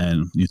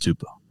 and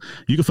YouTube.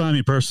 You can find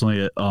me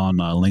personally on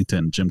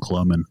LinkedIn, Jim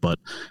Cloman. But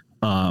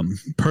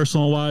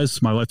personal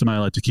wise, my wife and I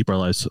like to keep our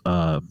lives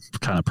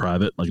kind of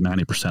private, like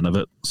 90% of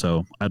it.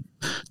 So I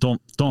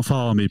don't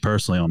follow me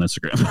personally on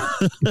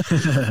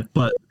Instagram.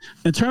 But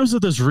in terms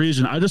of this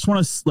region, I just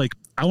want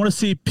to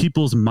see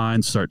people's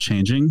minds start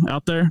changing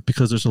out there,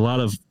 because there's a lot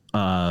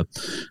of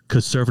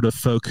conservative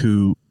folk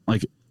who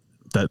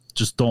that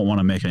just don't want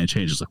to make any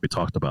changes, like we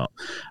talked about.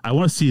 I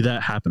want to see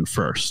that happen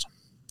first.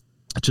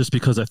 Just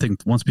because I think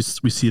once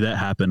we see that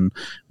happen,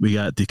 we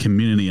got the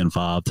community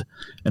involved.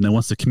 And then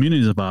once the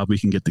community is involved, we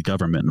can get the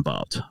government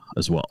involved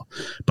as well.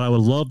 But I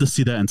would love to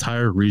see that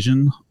entire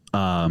region,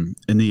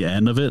 in the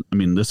end of it, I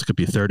mean, this could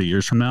be 30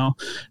 years from now,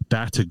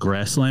 back to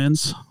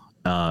grasslands,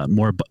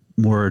 more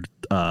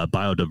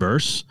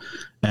biodiverse,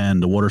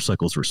 and the water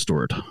cycle is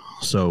restored.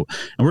 So,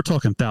 and we're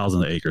talking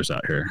thousands of acres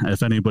out here.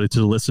 If anybody, to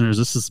the listeners,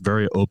 this is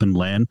very open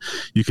land.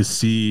 You can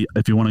see,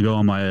 if you want to go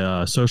on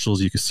my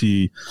socials, you can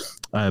see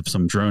I have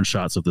some drone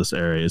shots of this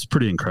area. It's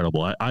pretty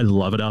incredible. I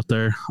love it out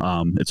there.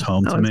 It's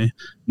home to me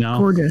now.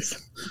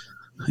 Gorgeous.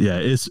 Yeah,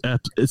 it's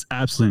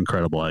absolutely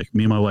incredible. Like,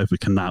 me and my wife, we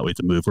cannot wait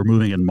to move. We're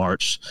moving in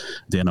March,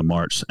 the end of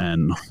March,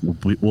 and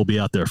we'll be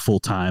out there full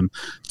time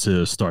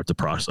to start the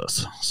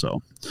process. So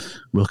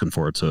we're looking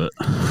forward to it.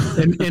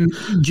 And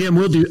Jim,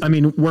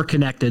 we're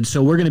connected,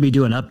 so we're going to be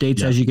doing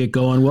updates as you get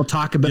going. We'll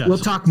talk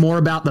more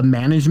about the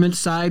management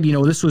side.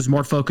 This was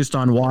more focused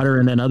on water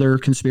and then other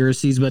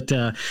conspiracies, but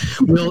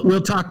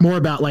we'll talk more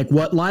about like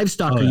what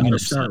livestock are you going to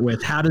start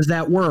with? How does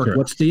that work? Sure.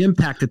 What's the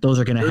impact that those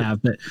are going to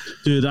have? But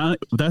dude,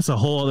 that's a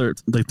whole other,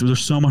 like,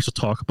 there's so much to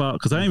talk about,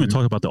 because I didn't even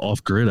talk about the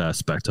off-grid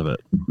aspect of it.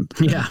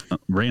 Yeah.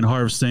 Rain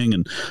harvesting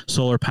and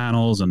solar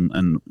panels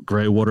and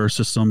gray water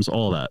systems,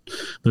 all that.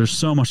 There's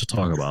so much to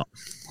talk about.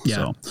 Yeah.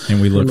 So, and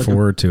we look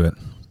forward to it.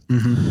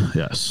 Mm-hmm.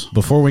 Yes.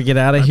 Before we get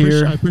out of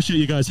here, I appreciate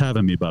you guys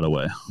having me, by the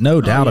way. No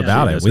doubt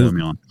about it.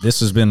 This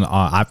has been,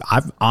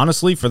 I've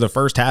honestly, for the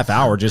first half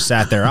hour, just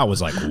sat there. I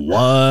was like,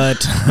 what?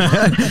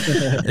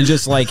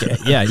 Just like,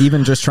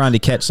 even just trying to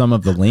catch some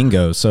of the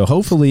lingo. So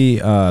hopefully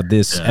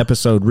this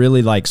episode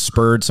really like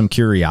spurred some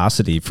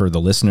curiosity for the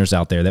listeners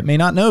out there that may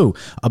not know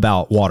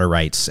about water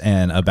rights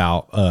and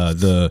about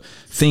the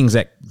things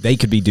that they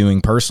could be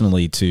doing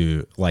personally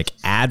to like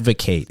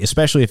advocate,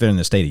 especially if they're in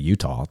the state of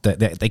Utah,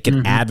 that they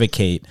can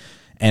advocate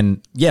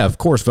and of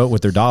course, vote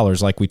with their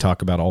dollars like we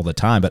talk about all the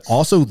time, but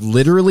also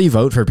literally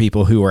vote for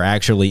people who are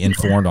actually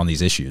informed on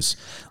these issues.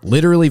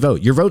 Literally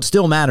vote. Your vote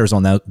still matters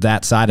on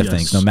that side of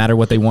things, no matter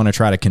what they want to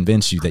try to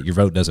convince you that your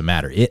vote doesn't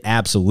matter. It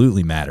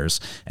absolutely matters.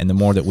 And the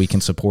more that we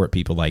can support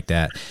people like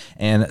that.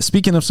 And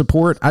speaking of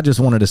support, I just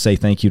wanted to say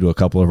thank you to a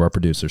couple of our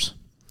producers.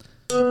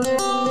 Go.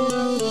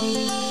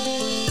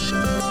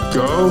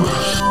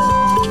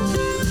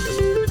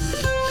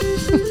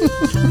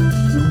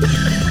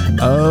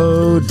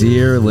 Oh,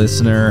 dear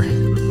listener.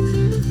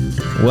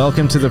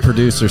 Welcome to the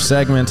producer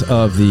segment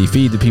of the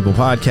Feed the People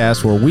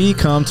podcast, where we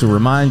come to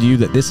remind you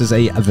that this is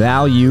a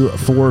value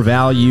for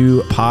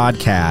value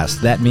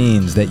podcast. That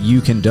means that you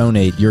can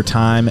donate your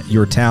time,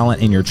 your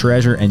talent, and your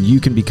treasure, and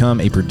you can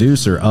become a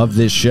producer of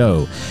this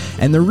show.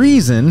 And the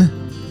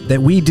reason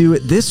that we do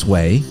it this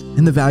way,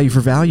 in the value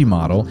for value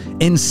model,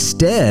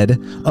 instead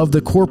of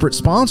the corporate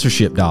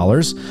sponsorship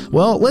dollars,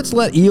 well, let's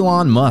let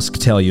Elon Musk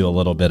tell you a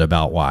little bit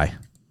about why.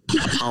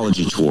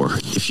 Apology tour,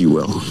 if you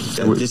will.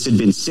 This had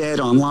been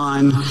said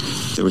online.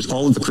 There was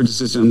all of the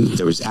criticism.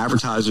 There was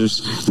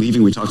advertisers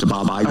leaving. We talked to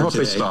Bob Iger I hope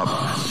today. they stop.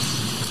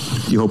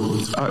 You hope?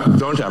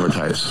 Don't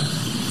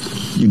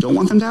advertise. You don't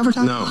want them to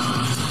advertise? No.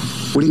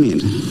 What do you mean?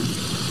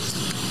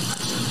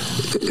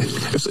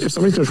 If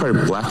somebody's going to try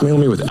to blackmail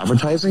me with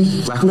advertising,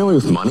 blackmail me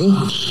with money,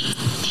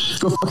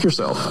 go fuck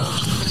yourself.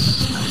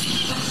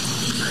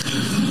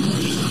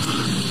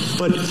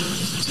 But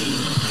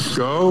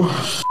go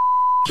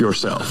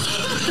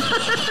yourself.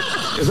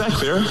 Is that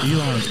clear?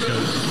 Elon's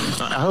good.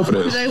 I hope it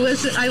is.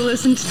 I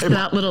listened to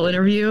that little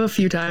interview a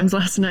few times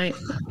last night.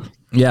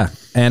 Yeah,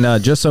 and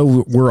just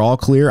so we're all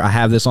clear, I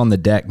have this on the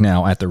deck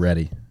now at the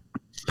ready.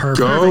 Perfect.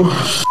 Go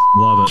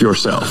love it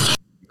yourself.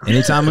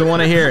 Anytime we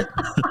want to hear it.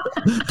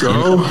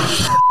 Go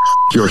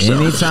yourself.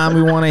 Anytime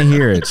we want to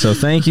hear it. So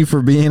thank you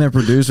for being a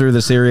producer of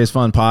the Serious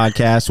Fun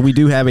podcast. We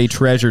do have a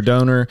treasure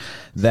donor.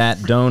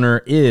 That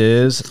donor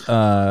is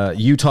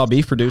Utah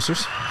Beef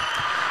Producers.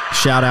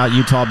 Shout out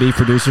Utah Beef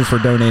Producers for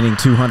donating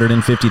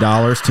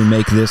 $250 to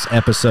make this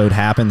episode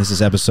happen. This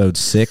is episode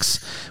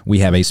 6. We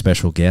have a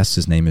special guest.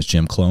 His name is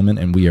Jim Cloman,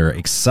 and we are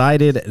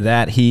excited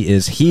that he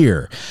is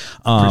here.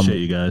 Appreciate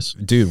you guys.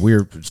 Dude,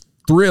 we're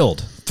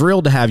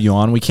thrilled to have you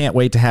on. We can't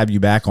wait to have you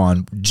back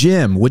on.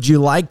 Jim, would you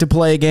like to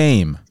play a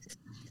game?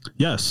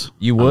 Yes.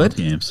 You would? I love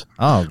games.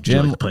 Oh,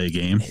 Jim. Like to play a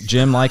game?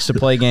 Jim likes to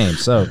play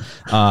games. So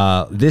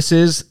this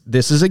is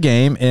a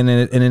game, and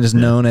it is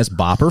known as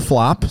Bop or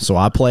Flop. So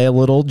I play a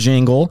little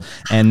jingle,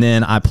 and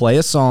then I play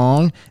a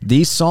song.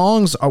 These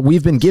songs,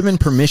 we've been given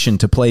permission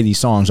to play these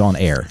songs on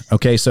air.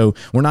 Okay, so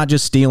we're not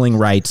just stealing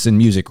rights and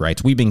music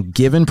rights. We've been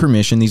given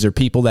permission. These are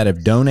people that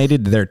have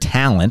donated their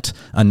talent,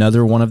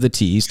 another one of the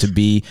T's, to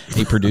be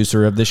a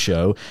producer of the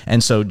show.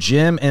 And so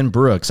Jim and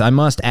Brooks, I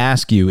must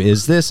ask you,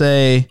 is this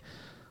a...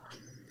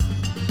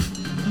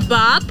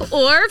 Bop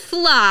or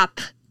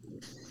flop?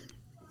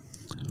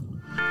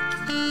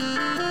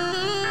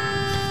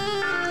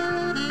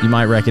 You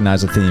might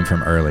recognize a theme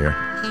from earlier.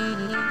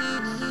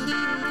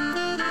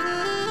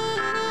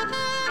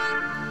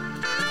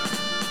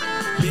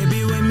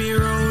 Baby, when me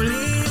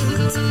rolling,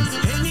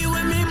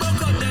 anyway me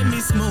buck up, then me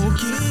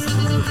smoking.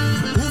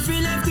 Who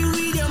feel like the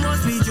weed, you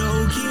must be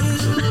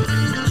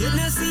joking. You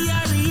not see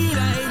a real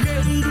high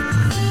grade.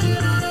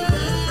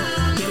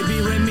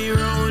 Baby, when me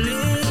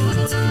rolling,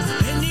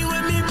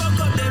 anyway me buck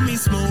up, then me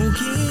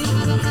smoking.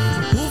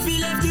 Who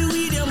feel like the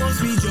weed, you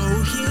must be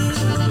joking.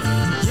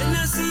 You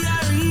not see a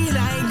real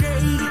high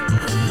grade.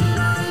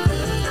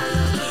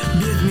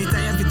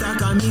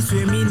 And me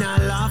swear me not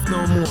laugh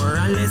no more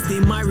unless the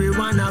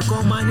marijuana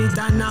come and it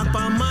a knock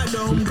on my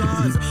dome.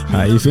 Cause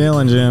How you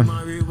feeling, Jim?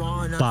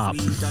 Bop.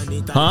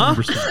 Huh?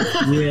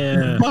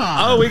 Yeah.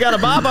 Oh, we got a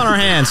bop on our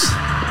hands.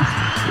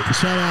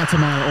 Shout out to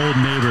my old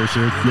neighbors.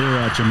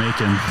 They're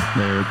Jamaican.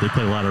 They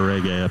play a lot of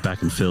reggae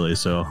back in Philly,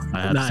 so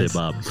I had to say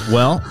Bob.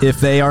 Well,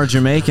 if they are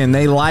Jamaican,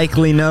 they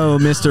likely know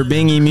Mr.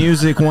 Bingy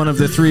Music, one of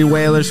the Three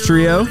Whalers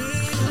trio.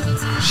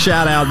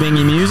 Shout out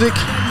Bingy Music.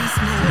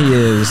 He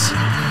is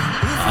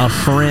a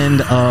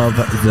friend of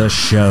the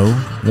show,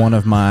 one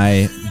of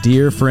my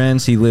dear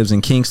friends. He lives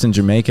in Kingston,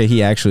 Jamaica.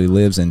 He actually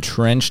lives in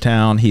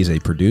Trenchtown. He's a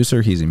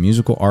producer. He's a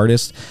musical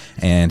artist,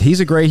 and he's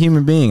a great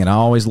human being, and I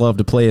always love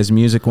to play his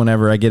music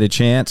whenever I get a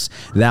chance.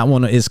 That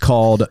one is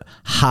called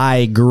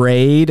High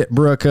Grade.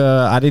 Brooke,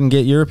 I didn't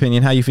get your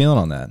opinion. How you feeling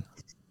on that?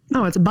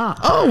 No, it's a bop.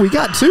 Oh, we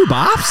got 2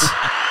 bops?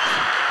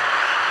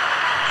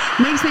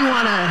 Makes me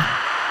want to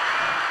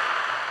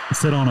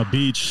Sit on a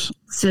beach.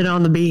 sit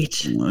on the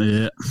beach.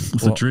 Yeah.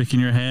 With a drink in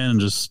your hand and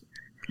just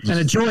And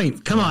a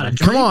joint. Come on.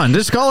 Come on,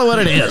 just call it what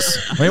it is.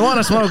 We want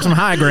to smoke some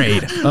High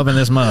Grade up in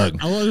this mug.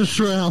 I wasn't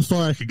sure how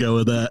far I could go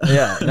with that.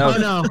 Yeah, no.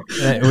 Oh,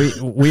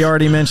 no. We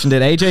already mentioned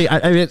it.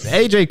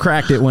 AJ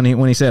cracked it when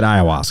he said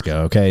ayahuasca.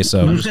 Okay,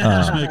 so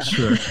Just make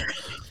sure.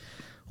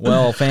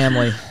 well,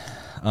 family,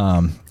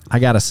 I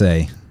gotta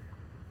say,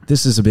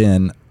 this has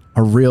been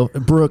a real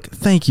Brooke.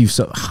 Thank you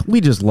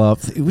we just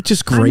love. It was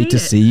just great to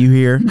see you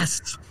here,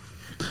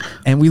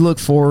 and we look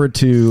forward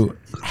to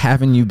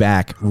having you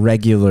back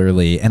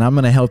regularly, and I'm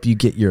going to help you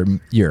get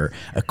your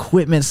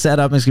equipment set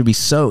up. It's going to be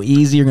so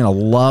easy. You're going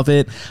to love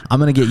it. I'm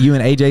going to get you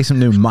and AJ some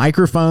new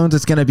microphones.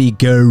 It's going to be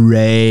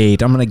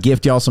great. I'm going to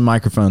gift y'all some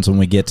microphones when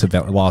we get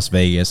to Las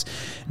Vegas.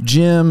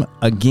 Jim,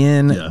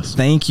 again,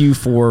 Thank you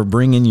for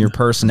bringing your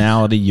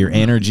personality, your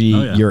energy,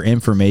 your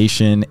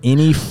information.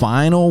 Any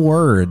final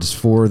words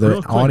for the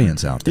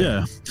audience out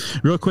there? Yeah.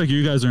 Real quick,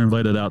 you guys are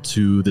invited out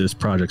to this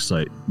project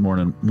site. More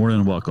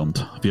than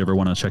welcomed. If you ever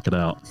want to check it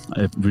out.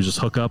 If we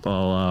just hook up,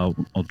 I'll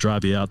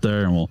drive you out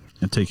there and we'll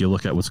take you a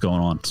look at what's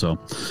going on. So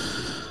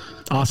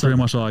awesome.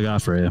 Pretty much all I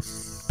got for you.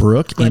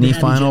 Brooke, any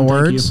final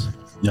words?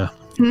 Yeah.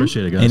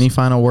 Appreciate it, guys. Any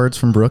final words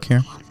from Brooke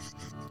here?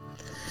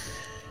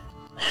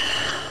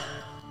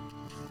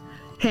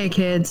 Hey,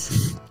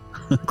 kids.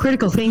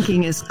 Critical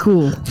thinking is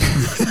cool.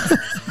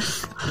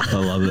 I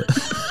love it.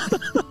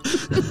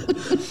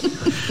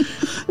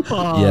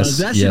 Oh, Yes,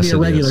 that should yes, be a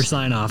it regular is.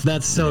 sign off.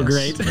 That's so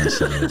great.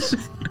 Yes, it is.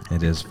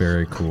 It is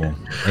very cool.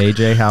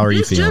 AJ, how are you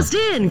This feeling? just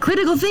in.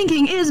 Critical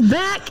thinking is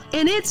back,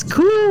 and it's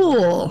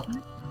cool.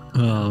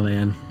 Oh,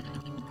 man.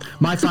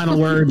 My final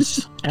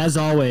words, as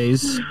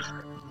always,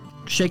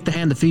 shake the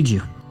hand that feeds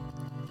you.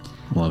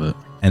 Love it.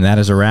 And that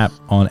is a wrap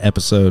on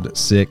episode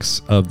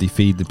 6 of the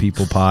Feed the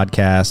People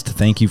podcast.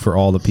 Thank you for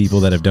all the people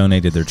that have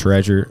donated their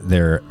treasure,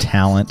 their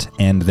talent,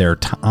 and their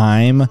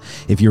time.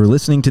 If you're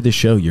listening to the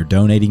show, you're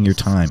donating your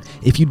time.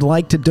 If you'd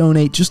like to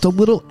donate just a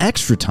little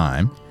extra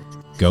time,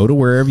 go to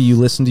wherever you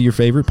listen to your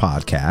favorite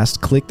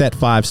podcast, click that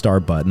 5-star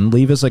button,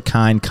 leave us a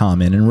kind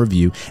comment and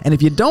review. And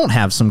if you don't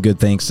have some good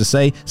things to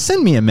say,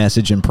 send me a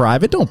message in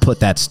private. Don't put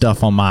that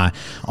stuff on my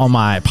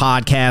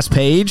podcast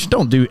page.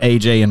 Don't do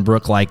AJ and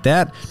Brooke like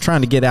that.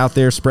 Trying to get out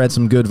there, spread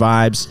some good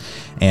vibes,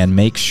 and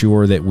make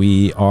sure that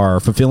we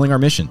are fulfilling our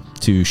mission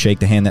to shake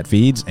the hand that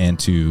feeds and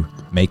to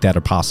make that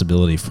a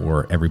possibility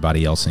for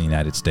everybody else in the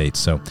United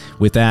States. So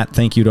with that,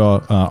 thank you to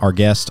our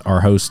guests,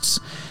 our hosts.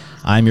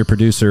 I'm your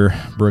producer,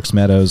 Brooks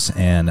Meadows,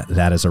 and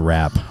that is a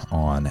wrap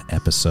on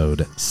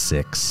episode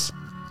 6.